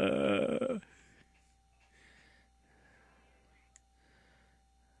 Kevin.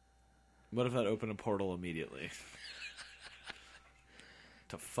 What if that opened a portal immediately?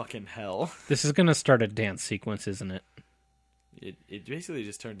 To fucking hell. This is gonna start a dance sequence, isn't it? It basically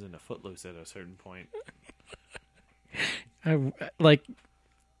just turns into Footloose at a certain point. Like,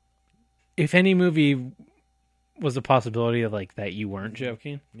 if any movie was a possibility of like that, you weren't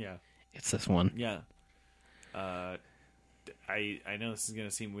joking. Yeah, it's this one. Yeah. I know this is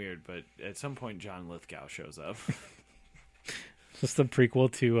gonna seem weird, but at some point John Lithgow shows up. Just the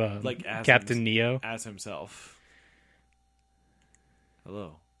prequel to like Captain Neo as himself.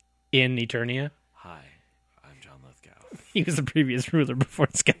 Hello. In Eternia. Hi, I'm John Lithgow. He was the previous ruler before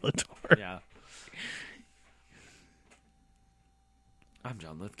Skeletor. Yeah. I'm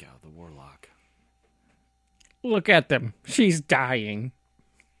John Lithgow, the Warlock. Look at them. She's dying.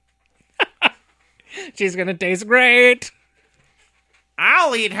 She's gonna taste great.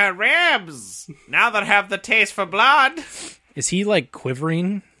 I'll eat her ribs now that I have the taste for blood. Is he like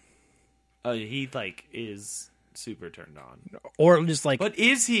quivering? He like is super turned on, or just like. But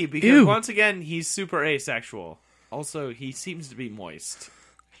is he? Because once again, he's super asexual. Also, he seems to be moist.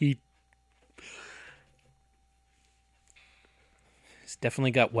 He's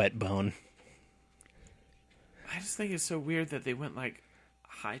definitely got wet bone. I just think it's so weird that they went like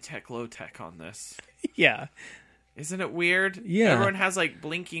high tech, low tech on this. Yeah. Isn't it weird? Yeah. Everyone has like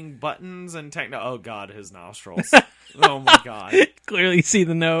blinking buttons and techno. Oh god, his nostrils. Oh my god. Clearly see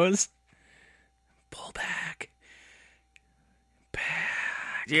the nose. Pull back.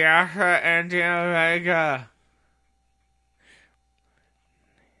 Back. Yeah, and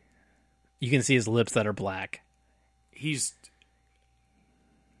you can see his lips that are black. He's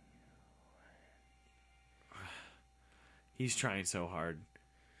trying so hard.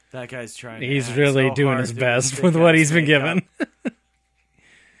 That guy's trying. He's really so doing his best with what he's been given.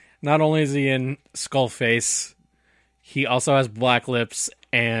 Not only is he in Skullface, he also has black lips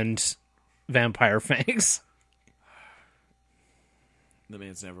and vampire fangs. The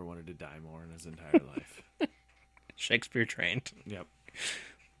man's never wanted to die more in his entire life. Shakespeare trained. Yep.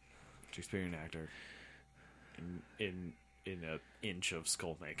 Shakespearean actor. In an inch of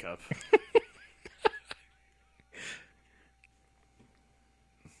skull makeup.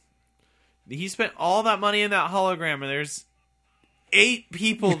 He spent all that money in that hologram, and there's 8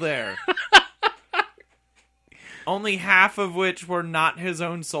 people there. Only half of which were not his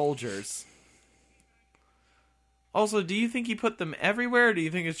own soldiers. Also, do you think he put them everywhere, or do you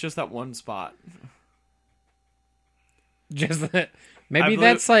think it's just that one spot? Just that. Maybe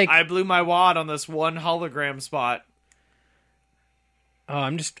that's like... I blew my wad on this one hologram spot.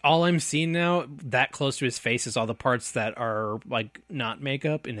 Oh, all I'm seeing now, that close to his face, is all the parts that are, like, not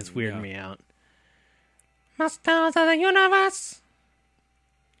makeup, and it's weirding me out. Masters of the universe!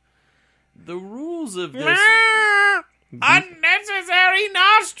 The rules of this... Unnecessary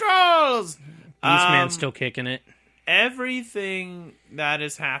nostrils! Beastman's still kicking it. Everything that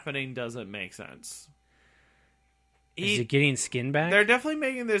is happening doesn't make sense. Is he getting skin back? They're definitely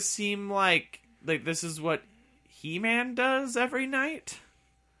making this seem like this is what He-Man does every night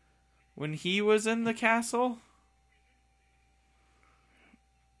when he was in the castle.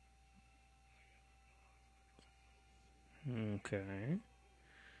 Okay.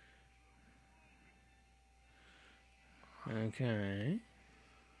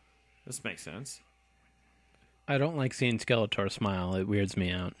 This makes sense. I don't like seeing Skeletor smile. It weirds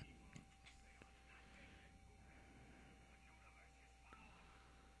me out.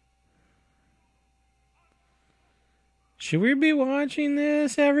 Should we be watching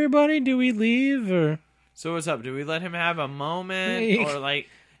this, everybody? Do we leave, or... So what's up? Do we let him have a moment? Or, like...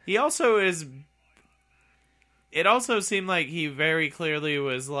 He also is... It also seemed like he very clearly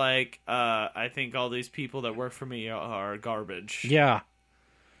was like, I think all these people that work for me are garbage. Yeah.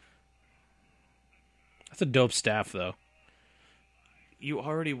 That's a dope staff, though. You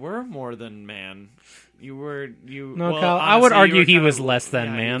already were more than man. You were... No, well, Kyle, honestly, I would argue he was less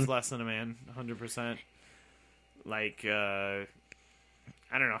than man. He was less than a man, 100%. Like, I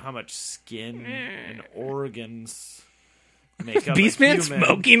don't know how much skin and organs make up Beastman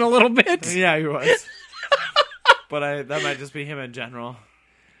smoking a little bit? Yeah, he was. But that might just be him in general.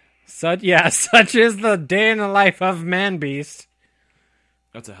 Such is the day in the life of Man-Beast.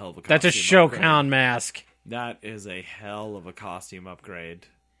 That's a hell of a costume That's a Shokan mask. That is a hell of a costume upgrade.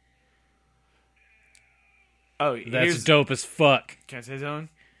 Oh, that's dope as fuck. Can I say something?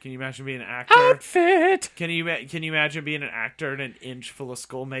 Can you imagine being an actor? Outfit! Can you imagine being an actor in an inch full of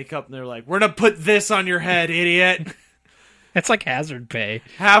skull makeup and they're like, we're going to put this on your head, idiot. It's like hazard pay.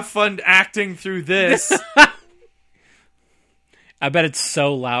 Have fun acting through this. I bet it's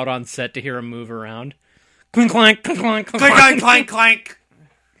so loud on set to hear him move around. Clink, clank, clink, clank, clink, Clank, clank. clank, clank, clank.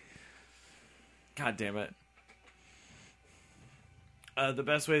 God damn it. The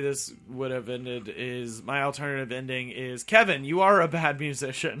best way this would have ended is, my alternative ending is, Kevin, you are a bad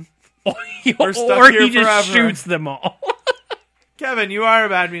musician. We're stuck Or here he just forever. shoots them all. Kevin, you are a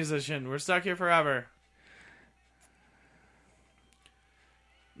bad musician. We're stuck here forever.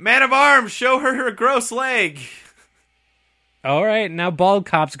 Man of Arms, show her gross leg. All right, now Bald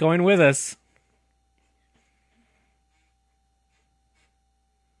Cop's going with us.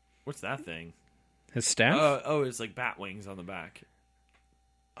 What's that thing? His staff? It's like bat wings on the back.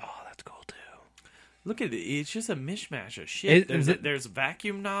 Oh, that's cool too. Look at it. It's just a mishmash of shit. There's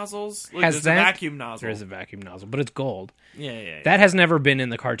vacuum nozzles. Look, there's that? a vacuum nozzle. There is a vacuum nozzle, but it's gold. Yeah. That has never been in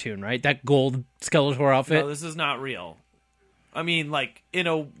the cartoon, right? That gold Skeletor outfit? No, this is not real. I mean, like, in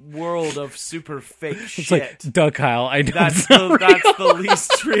a world of super fake it's shit. like, Duck Kyle, I know That's it's not real. that's the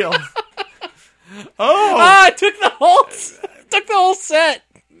least real. Oh! Ah, I took the whole set.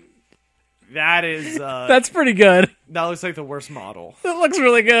 That is... That's pretty good. that looks like the worst model. That looks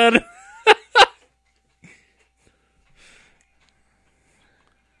really good.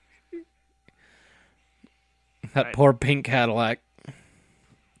 That Right. poor pink Cadillac.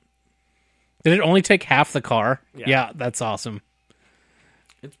 Did it only take half the car? Yeah. That's awesome.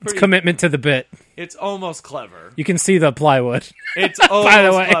 It's It's commitment to the bit. It's almost clever. You can see the plywood. It's By the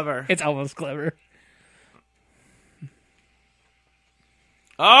almost way, clever. it's almost clever.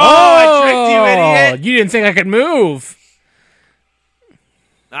 Oh, I tricked you, idiot! You didn't think I could move.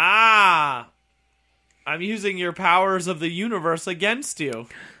 Ah! I'm using your powers of the universe against you.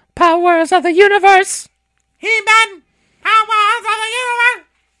 Powers of the universe. He-Man! Powers of the universe!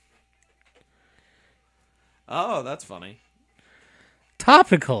 Oh, that's funny.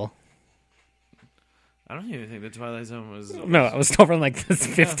 Topical. I don't even think the Twilight Zone was... No, I was over in like the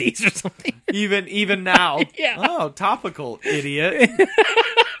 50s or something. Even now. Yeah. Oh, topical, idiot.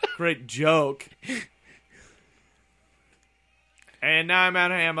 Great joke. And now I'm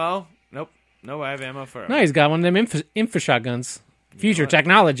out of ammo. Nope. No, I have ammo for... No, he's got one of them info shotguns. Future what?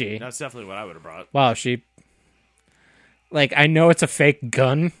 technology. That's definitely what I would have brought. Wow, she... Like, I know it's a fake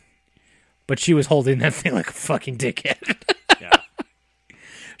gun, but she was holding that thing like a fucking dickhead. Yeah.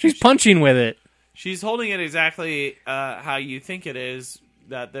 She's punching with it. She's holding it exactly how you think it is,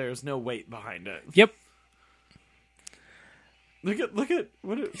 that there's no weight behind it. Yep. Look at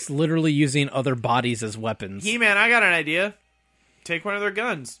what it... He's literally using other bodies as weapons. He-Man, I got an idea. Take one of their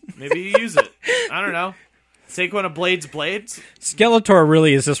guns. Maybe you use it. I don't know. Take one of Blade's blades. Skeletor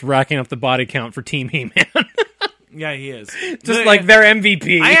really is just racking up the body count for Team He-Man. Yeah, he is. Just like their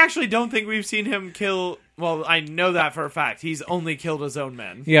MVP. I actually don't think we've seen him kill... Well, I know that for a fact. He's only killed his own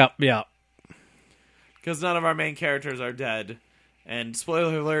men. Yep. Because none of our main characters are dead. And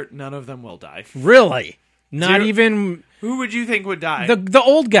spoiler alert, none of them will die. Really? Not Zero- even... Who would you think would die? The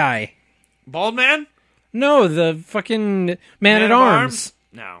old guy. Bald man? No, the fucking Man-at-Arms.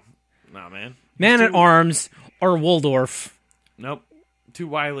 No, man. Man-at-Arms or Waldorf. Nope. Too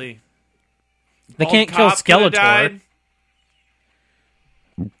wily. They Bald can't kill cop coulda Skeletor. died.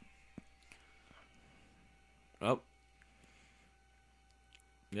 Oh.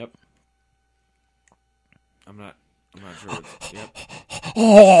 Yep. I'm not sure. Yep.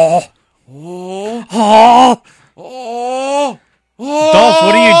 Oh! Oh. Oh! Oh. Dolph,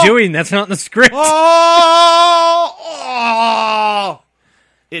 what are you doing? That's not in the script. Oh. Oh.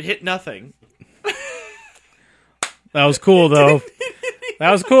 It hit nothing. That was cool, though.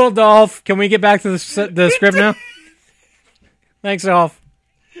 That was cool, Dolph. Can we get back to the script now? Thanks, Dolph.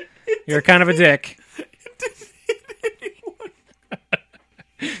 You're kind of a dick.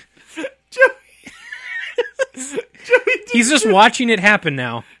 Joey He's just watching it happen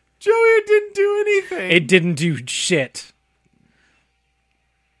now. Joey didn't do anything. It didn't do shit.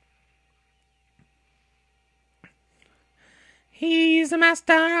 He's the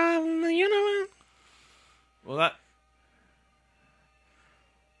master of the universe. Well, that's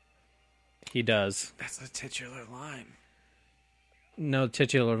He does. a titular line. No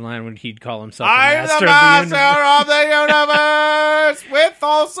titular line when he'd call himself I'm the the master master of the universe with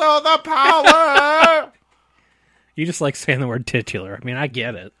also the power. You just like saying the word titular. I mean, I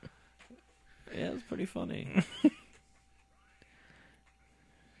get it. Yeah, it's pretty funny.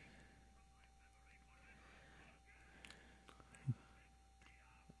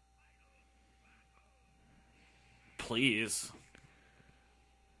 Please.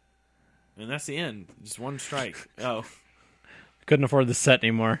 And that's the end. Just one strike. Oh. Couldn't afford the set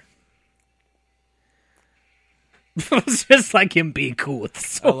anymore. It was just like him being cool with the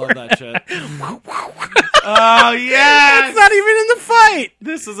I sword. love that shit. Oh, yeah! It's not even in the fight!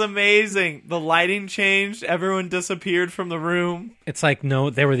 This is amazing. The lighting changed. Everyone disappeared from the room. It's like, no,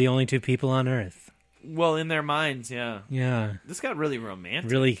 they were the only two people on Earth. Well, in their minds, yeah. Yeah. This got really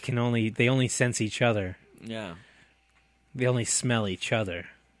romantic. They only sense each other. Yeah. They only smell each other.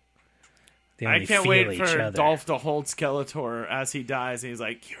 They only I can't feel wait each for other. Dolph to hold Skeletor as he dies, and he's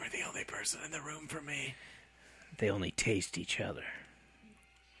like, "You are the only person in the room for me." They only taste each other.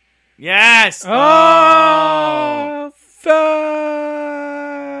 Yes! Oh, fuck!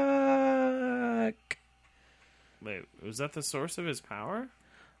 Wait, was that the source of his power?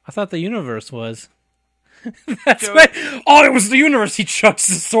 I thought the universe was. That's what. Oh, it was the universe. He chucks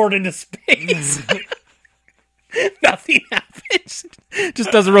the sword into space. Nothing happens.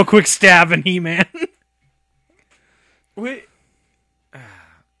 Just does a real quick stab in He-Man. Wait.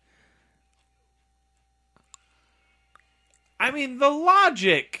 I mean, the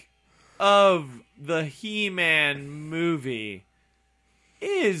logic of the He-Man movie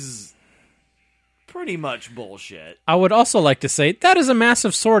is pretty much bullshit. I would also like to say that is a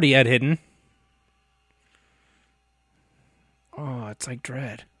massive sword he had hidden. Oh, it's like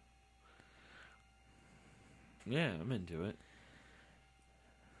Dread. Yeah, I'm into it.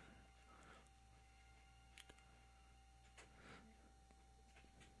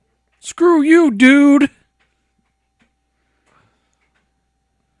 Screw you, dude!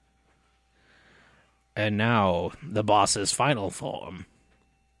 And now, the boss's final form.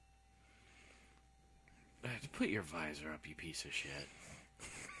 Put your visor up, you piece of shit.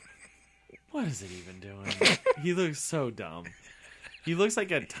 What is it even doing? He looks so dumb. He looks like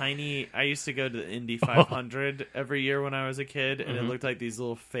a tiny... I used to go to the Indy 500 every year when I was a kid, and it looked like these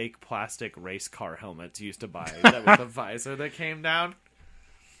little fake plastic race car helmets you used to buy that with a visor that came down.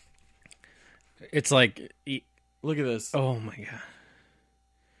 It's like... Look at this. Oh my god.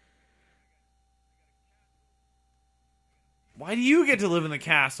 Why do you get to live in the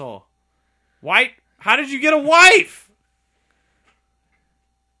castle? Why? How did you get a wife?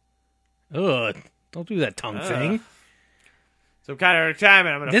 Ugh. Don't do that tongue thing. Some kind of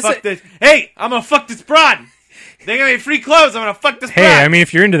retirement. I'm gonna fuck this. Hey, I'm gonna fuck this broad. They give me free clothes. I'm gonna fuck this broad. Hey, I mean,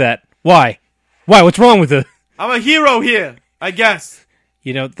 if you're into that, why? Why? What's wrong with it? I'm a hero here, I guess.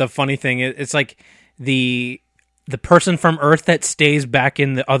 You know, the funny thing is, it's like the person from Earth that stays back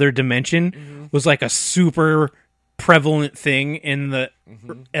in the other dimension was like a super prevalent thing in the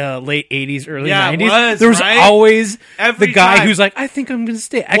late 80s, early 90s. There was always every the guy time. who's like, I think I'm going to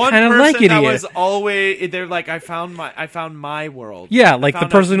stay. I One kind of like person it that here. was always they're like, I found my world. Yeah, like the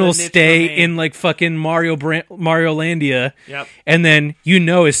person who will niche stay domain. in like fucking Mario Landia. Yep. And then,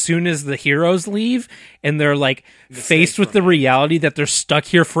 as soon as the heroes leave and they're like faced with the reality that they're stuck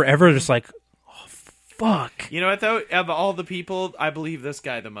here forever, they're just like, oh, fuck. You know what though? Of all the people, I believe this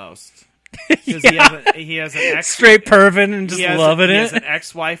guy the most. Because he has an ex straight pervin and just loving it. He has an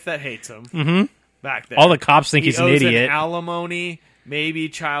ex-wife that hates him. Back there, all the cops think he's an owes idiot. An alimony, maybe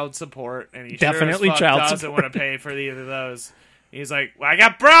child support, and he definitely sure as fuck child doesn't support. want to pay for either of those. He's like, well, I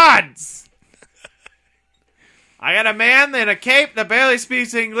got broads. I got a man in a cape that barely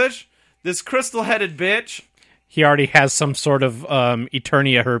speaks English. This crystal-headed bitch. He already has some sort of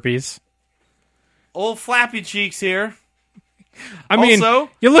Eternia herpes. Old flappy cheeks here. I mean, Also,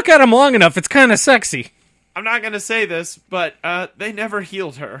 you look at him long enough, it's kind of sexy. I'm not going to say this, but they never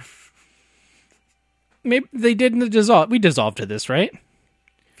healed her. Maybe they didn't dissolve. We dissolved to this, right?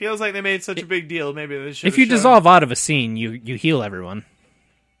 Feels like they made such a big deal. Maybe they should. If you dissolve out of a scene, you heal everyone.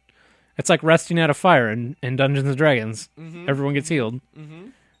 It's like resting out of fire in Dungeons and Dragons. Mm-hmm. Everyone gets healed. Mm-hmm.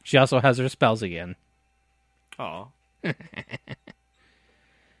 She also has her spells again. Oh.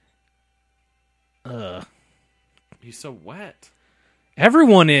 He's so wet.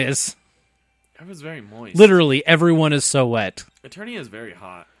 Everyone is. That was very moist. Literally, everyone is so wet. Eternia is very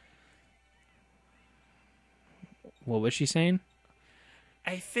hot. What was she saying?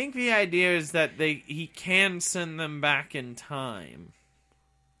 I think the idea is that he can send them back in time.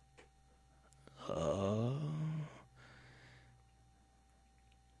 I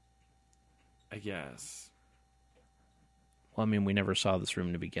guess. Well, I mean, we never saw this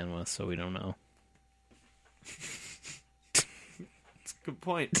room to begin with, so we don't know. That's a good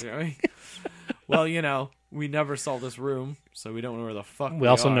point, Joey. Well, we never saw this room, so we don't know where the fuck we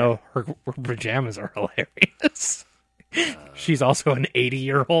also know her pajamas are hilarious. She's also an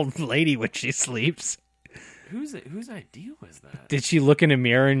 80-year-old lady when she sleeps. Whose idea was that? Did she look in a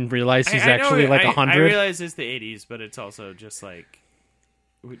mirror and realize she's actually like 100? I realize it's the 80s, but it's also just like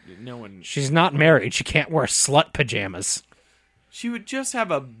no one. She's not married. She can't wear slut pajamas. She would just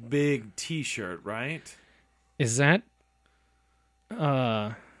have a big T-shirt, right? Is that?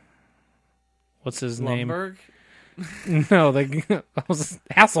 What what's his Lumberg? name? No,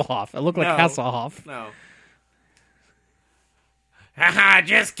 Hasselhoff. It looked like Hasselhoff. No. Haha,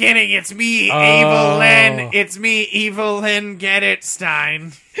 just kidding. It's me, Evelyn. It's me, Evelyn. Get it,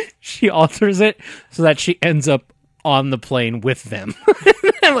 Stein. She alters it so that she ends up on the plane with them.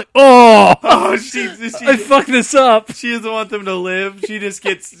 I'm like, oh, she I fucked this up. She doesn't want them to live. She just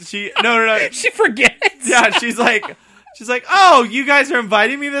gets no. She forgets. Yeah, she's like, oh, you guys are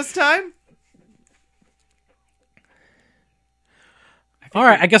inviting me this time. All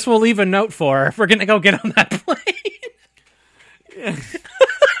right, I guess we'll leave a note for her if we're gonna go get on that plane. Yeah.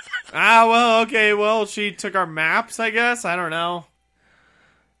 Well, okay. Well, she took our maps, I guess. I don't know.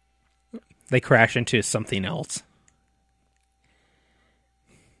 They crash into something else.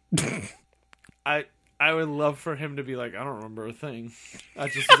 I would love for him to be like, I don't remember a thing. I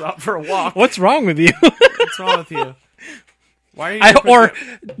just was out for a walk. What's wrong with you? What's wrong with you? Why are you?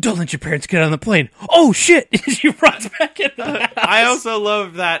 Don't let your parents get on the plane. Oh shit! She runs back in the house. I also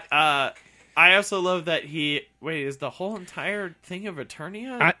love that he. Wait, is the whole entire thing of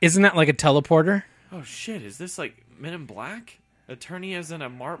Eternia? Isn't that like a teleporter? Oh shit! Is this like Men in Black? Eternia's in a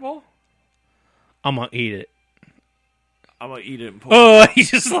marble? I'm gonna eat it. I'm gonna eat it and pull it. He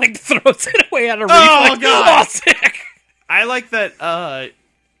just like throws it away out of reflex. Oh god! Oh, sick. I like that.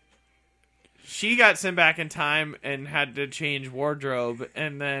 She got sent back in time and had to change wardrobe,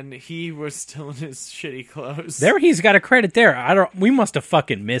 and then he was still in his shitty clothes. There, he's got a credit there. We must have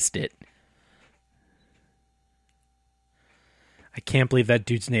fucking missed it. I can't believe that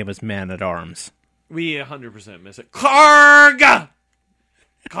dude's name was Man at Arms. We 100% miss it. Karg!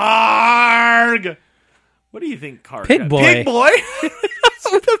 Karg! What do you think, Karg? Pig Boy. Pig Boy?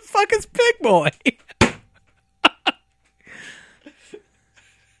 Who the fuck is Pig Boy?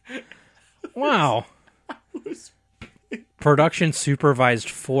 Wow. Production supervised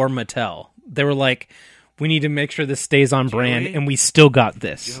for Mattel. They were like, we need to make sure this stays on brand, and we still got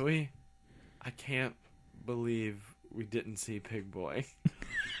this. Joey, I can't believe we didn't see Pig Boy.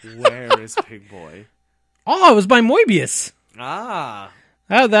 Where is Pig Boy? Oh, it was by Moebius. Ah.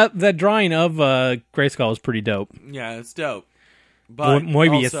 That drawing of Grayskull was pretty dope. Yeah, it's dope. But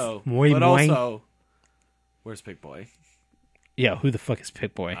Moebius. Also, where's Pig Boy? Yeah, who the fuck is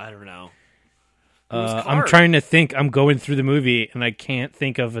Pig Boy? I don't know. I'm trying to think. I'm going through the movie, and I can't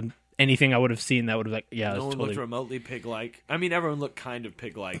think of anything I would have seen that would have yeah. No one looked remotely pig-like. I mean, everyone looked kind of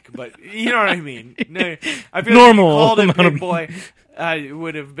pig-like, but you know what I mean. No, I feel normal like if you called it Pig Boy, it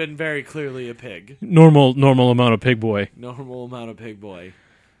would have been very clearly a pig. Normal amount of Pig Boy. Normal amount of Pig Boy.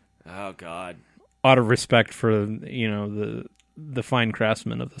 Oh God. Out of respect for the fine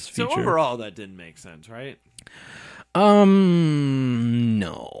craftsmen of this feature. So overall, that didn't make sense, right? No,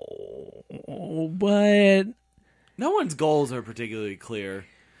 but no one's goals are particularly clear.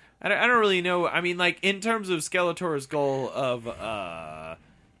 I don't really know. I mean, like in terms of Skeletor's goal of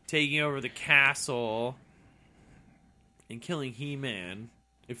taking over the castle and killing He-Man,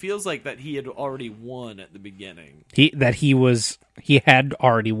 it feels like that he had already won at the beginning. He had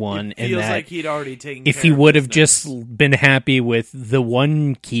already won, and feels like he'd already taken. If he would have just been happy with the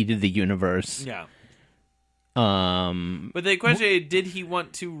one key to the universe, yeah. But the question is, did he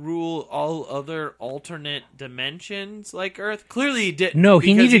want to rule all other alternate dimensions like Earth? Clearly he didn't. No,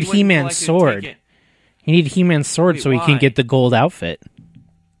 he needed He-Man's sword. He needed He-Man's sword so he can get the gold outfit.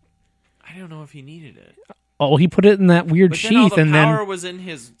 I don't know if he needed it. Oh, he put it in that weird sheath, and then power was in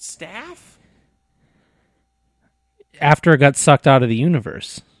his staff? After it got sucked out of the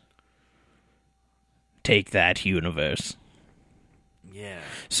universe. Take that, universe. Yeah.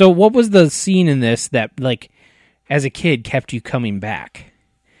 So what was the scene in this that, like, as a kid, kept you coming back?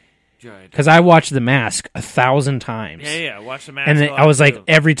 Because I watched The Mask 1,000 times. Yeah, watch The Mask. And then I was like,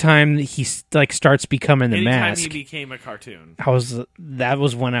 every time he starts becoming the Mask, anytime he became a cartoon, that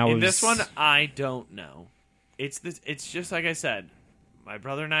was when I was. In this one, I don't know. It's just like I said. My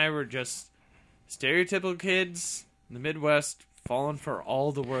brother and I were just stereotypical kids in the Midwest, falling for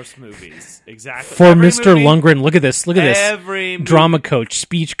all the worst movies. Exactly. For every Mr. Movie, Lundgren, look at this. Look at this. Every movie. Drama coach,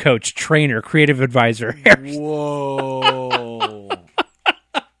 speech coach, trainer, creative advisor. Whoa.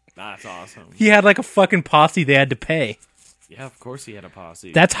 That's awesome. He had like a fucking posse they had to pay. Yeah, of course he had a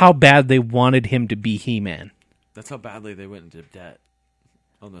posse. That's how bad they wanted him to be He-Man. That's how badly they went into debt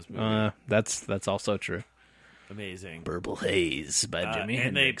on this movie. That's also true. Amazing. Purple Haze by Jimi Hendrix.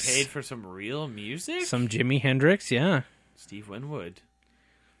 And they paid for some real music? Some Jimi Hendrix, yeah. Steve Winwood.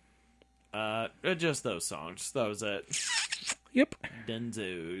 Just those songs. That was it. Yep.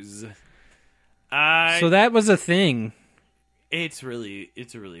 Denzos. So that was a thing. It's a really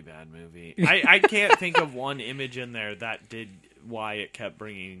bad movie. I can't think of one image in there that did why it kept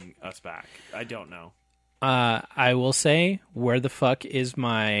bringing us back. I don't know. I will say, where the fuck is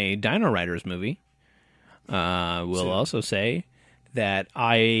my Dino Riders movie? Will also say that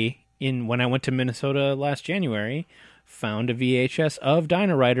when I went to Minnesota last January, found a VHS of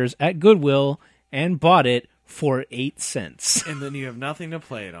Dino Riders at Goodwill and bought it for 8 cents. And then you have nothing to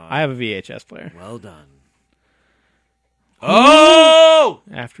play it on. I have a VHS player. Well done. Oh!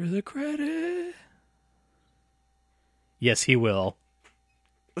 After the credit. Yes, he will.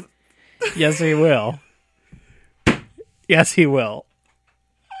 Yes, he will. Yes, he will.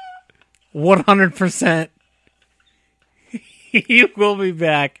 100%. He will be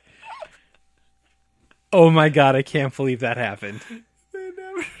back. Oh my god, I can't believe that happened. They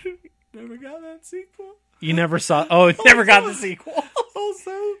never got that sequel. You never saw... Oh, never got the sequel.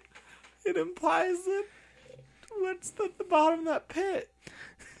 Also, it implies that... What's at the bottom of that pit?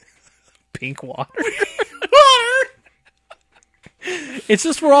 Pink water. Water! It's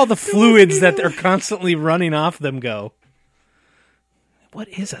just where all the fluids that are constantly running off them go. What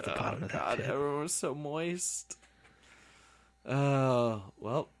is at the bottom of that pit? Everyone was so moist. Well,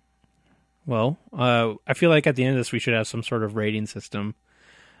 I feel like at the end of this we should have some sort of rating system.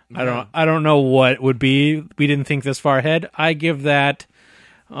 Yeah. I don't know what would be. We didn't think this far ahead. I give that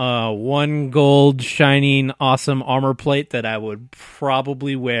 1 gold shining awesome armor plate that I would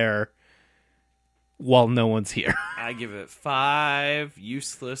probably wear while no one's here. I give it 5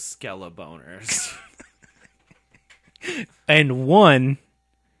 useless skeleboners. And 1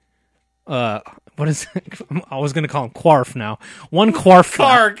 what is it? I was going to call him Quarf now. 1 Quarf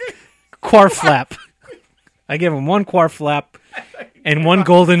flap. Quarf flap. I give him 1 Quarf flap and 1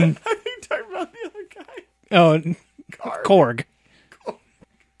 golden... I think you're talking about the other guy. Oh, Korg.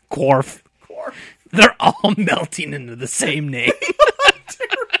 Quarf. They're all melting into the same name.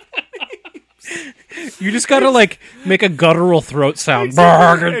 You just gotta, make a guttural throat sound.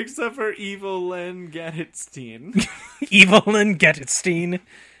 Except for Evil Len Gettitstein. Evil Len Gettitstein.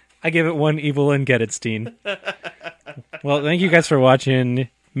 I give it 1 Evil Len Gettitstein. Well, thank you guys for watching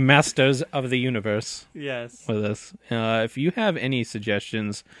Masters of the Universe. Yes. With us. If you have any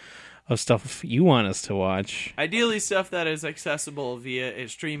suggestions of stuff you want us to watch. Ideally stuff that is accessible via a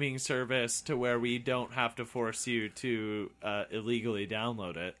streaming service to where we don't have to force you to illegally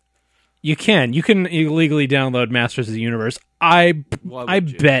download it. You can illegally download Masters of the Universe. I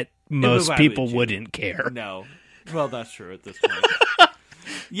bet most people wouldn't care. No. Well, that's true at this point.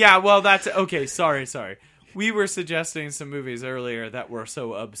 Yeah, well, that's... Okay, sorry. We were suggesting some movies earlier that were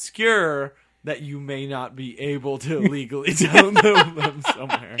so obscure that you may not be able to legally download them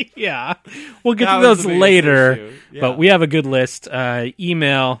somewhere. Yeah. We'll get to those later, but we have a good list.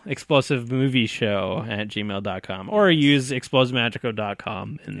 Email explosivemovieshow@gmail.com or use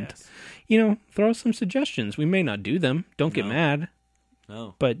explosemagico.com and, throw some suggestions. We may not do them. Don't get mad.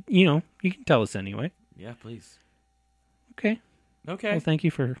 No. But, you can tell us anyway. Yeah, please. Okay. Okay. Well, thank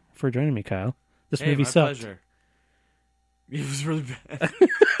you for joining me, Kyle. This movie sucked. Pleasure. It was really bad.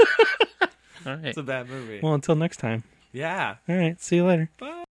 All right. It's a bad movie. Well, until next time. Yeah. All right. See you later.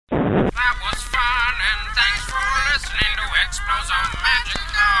 Bye.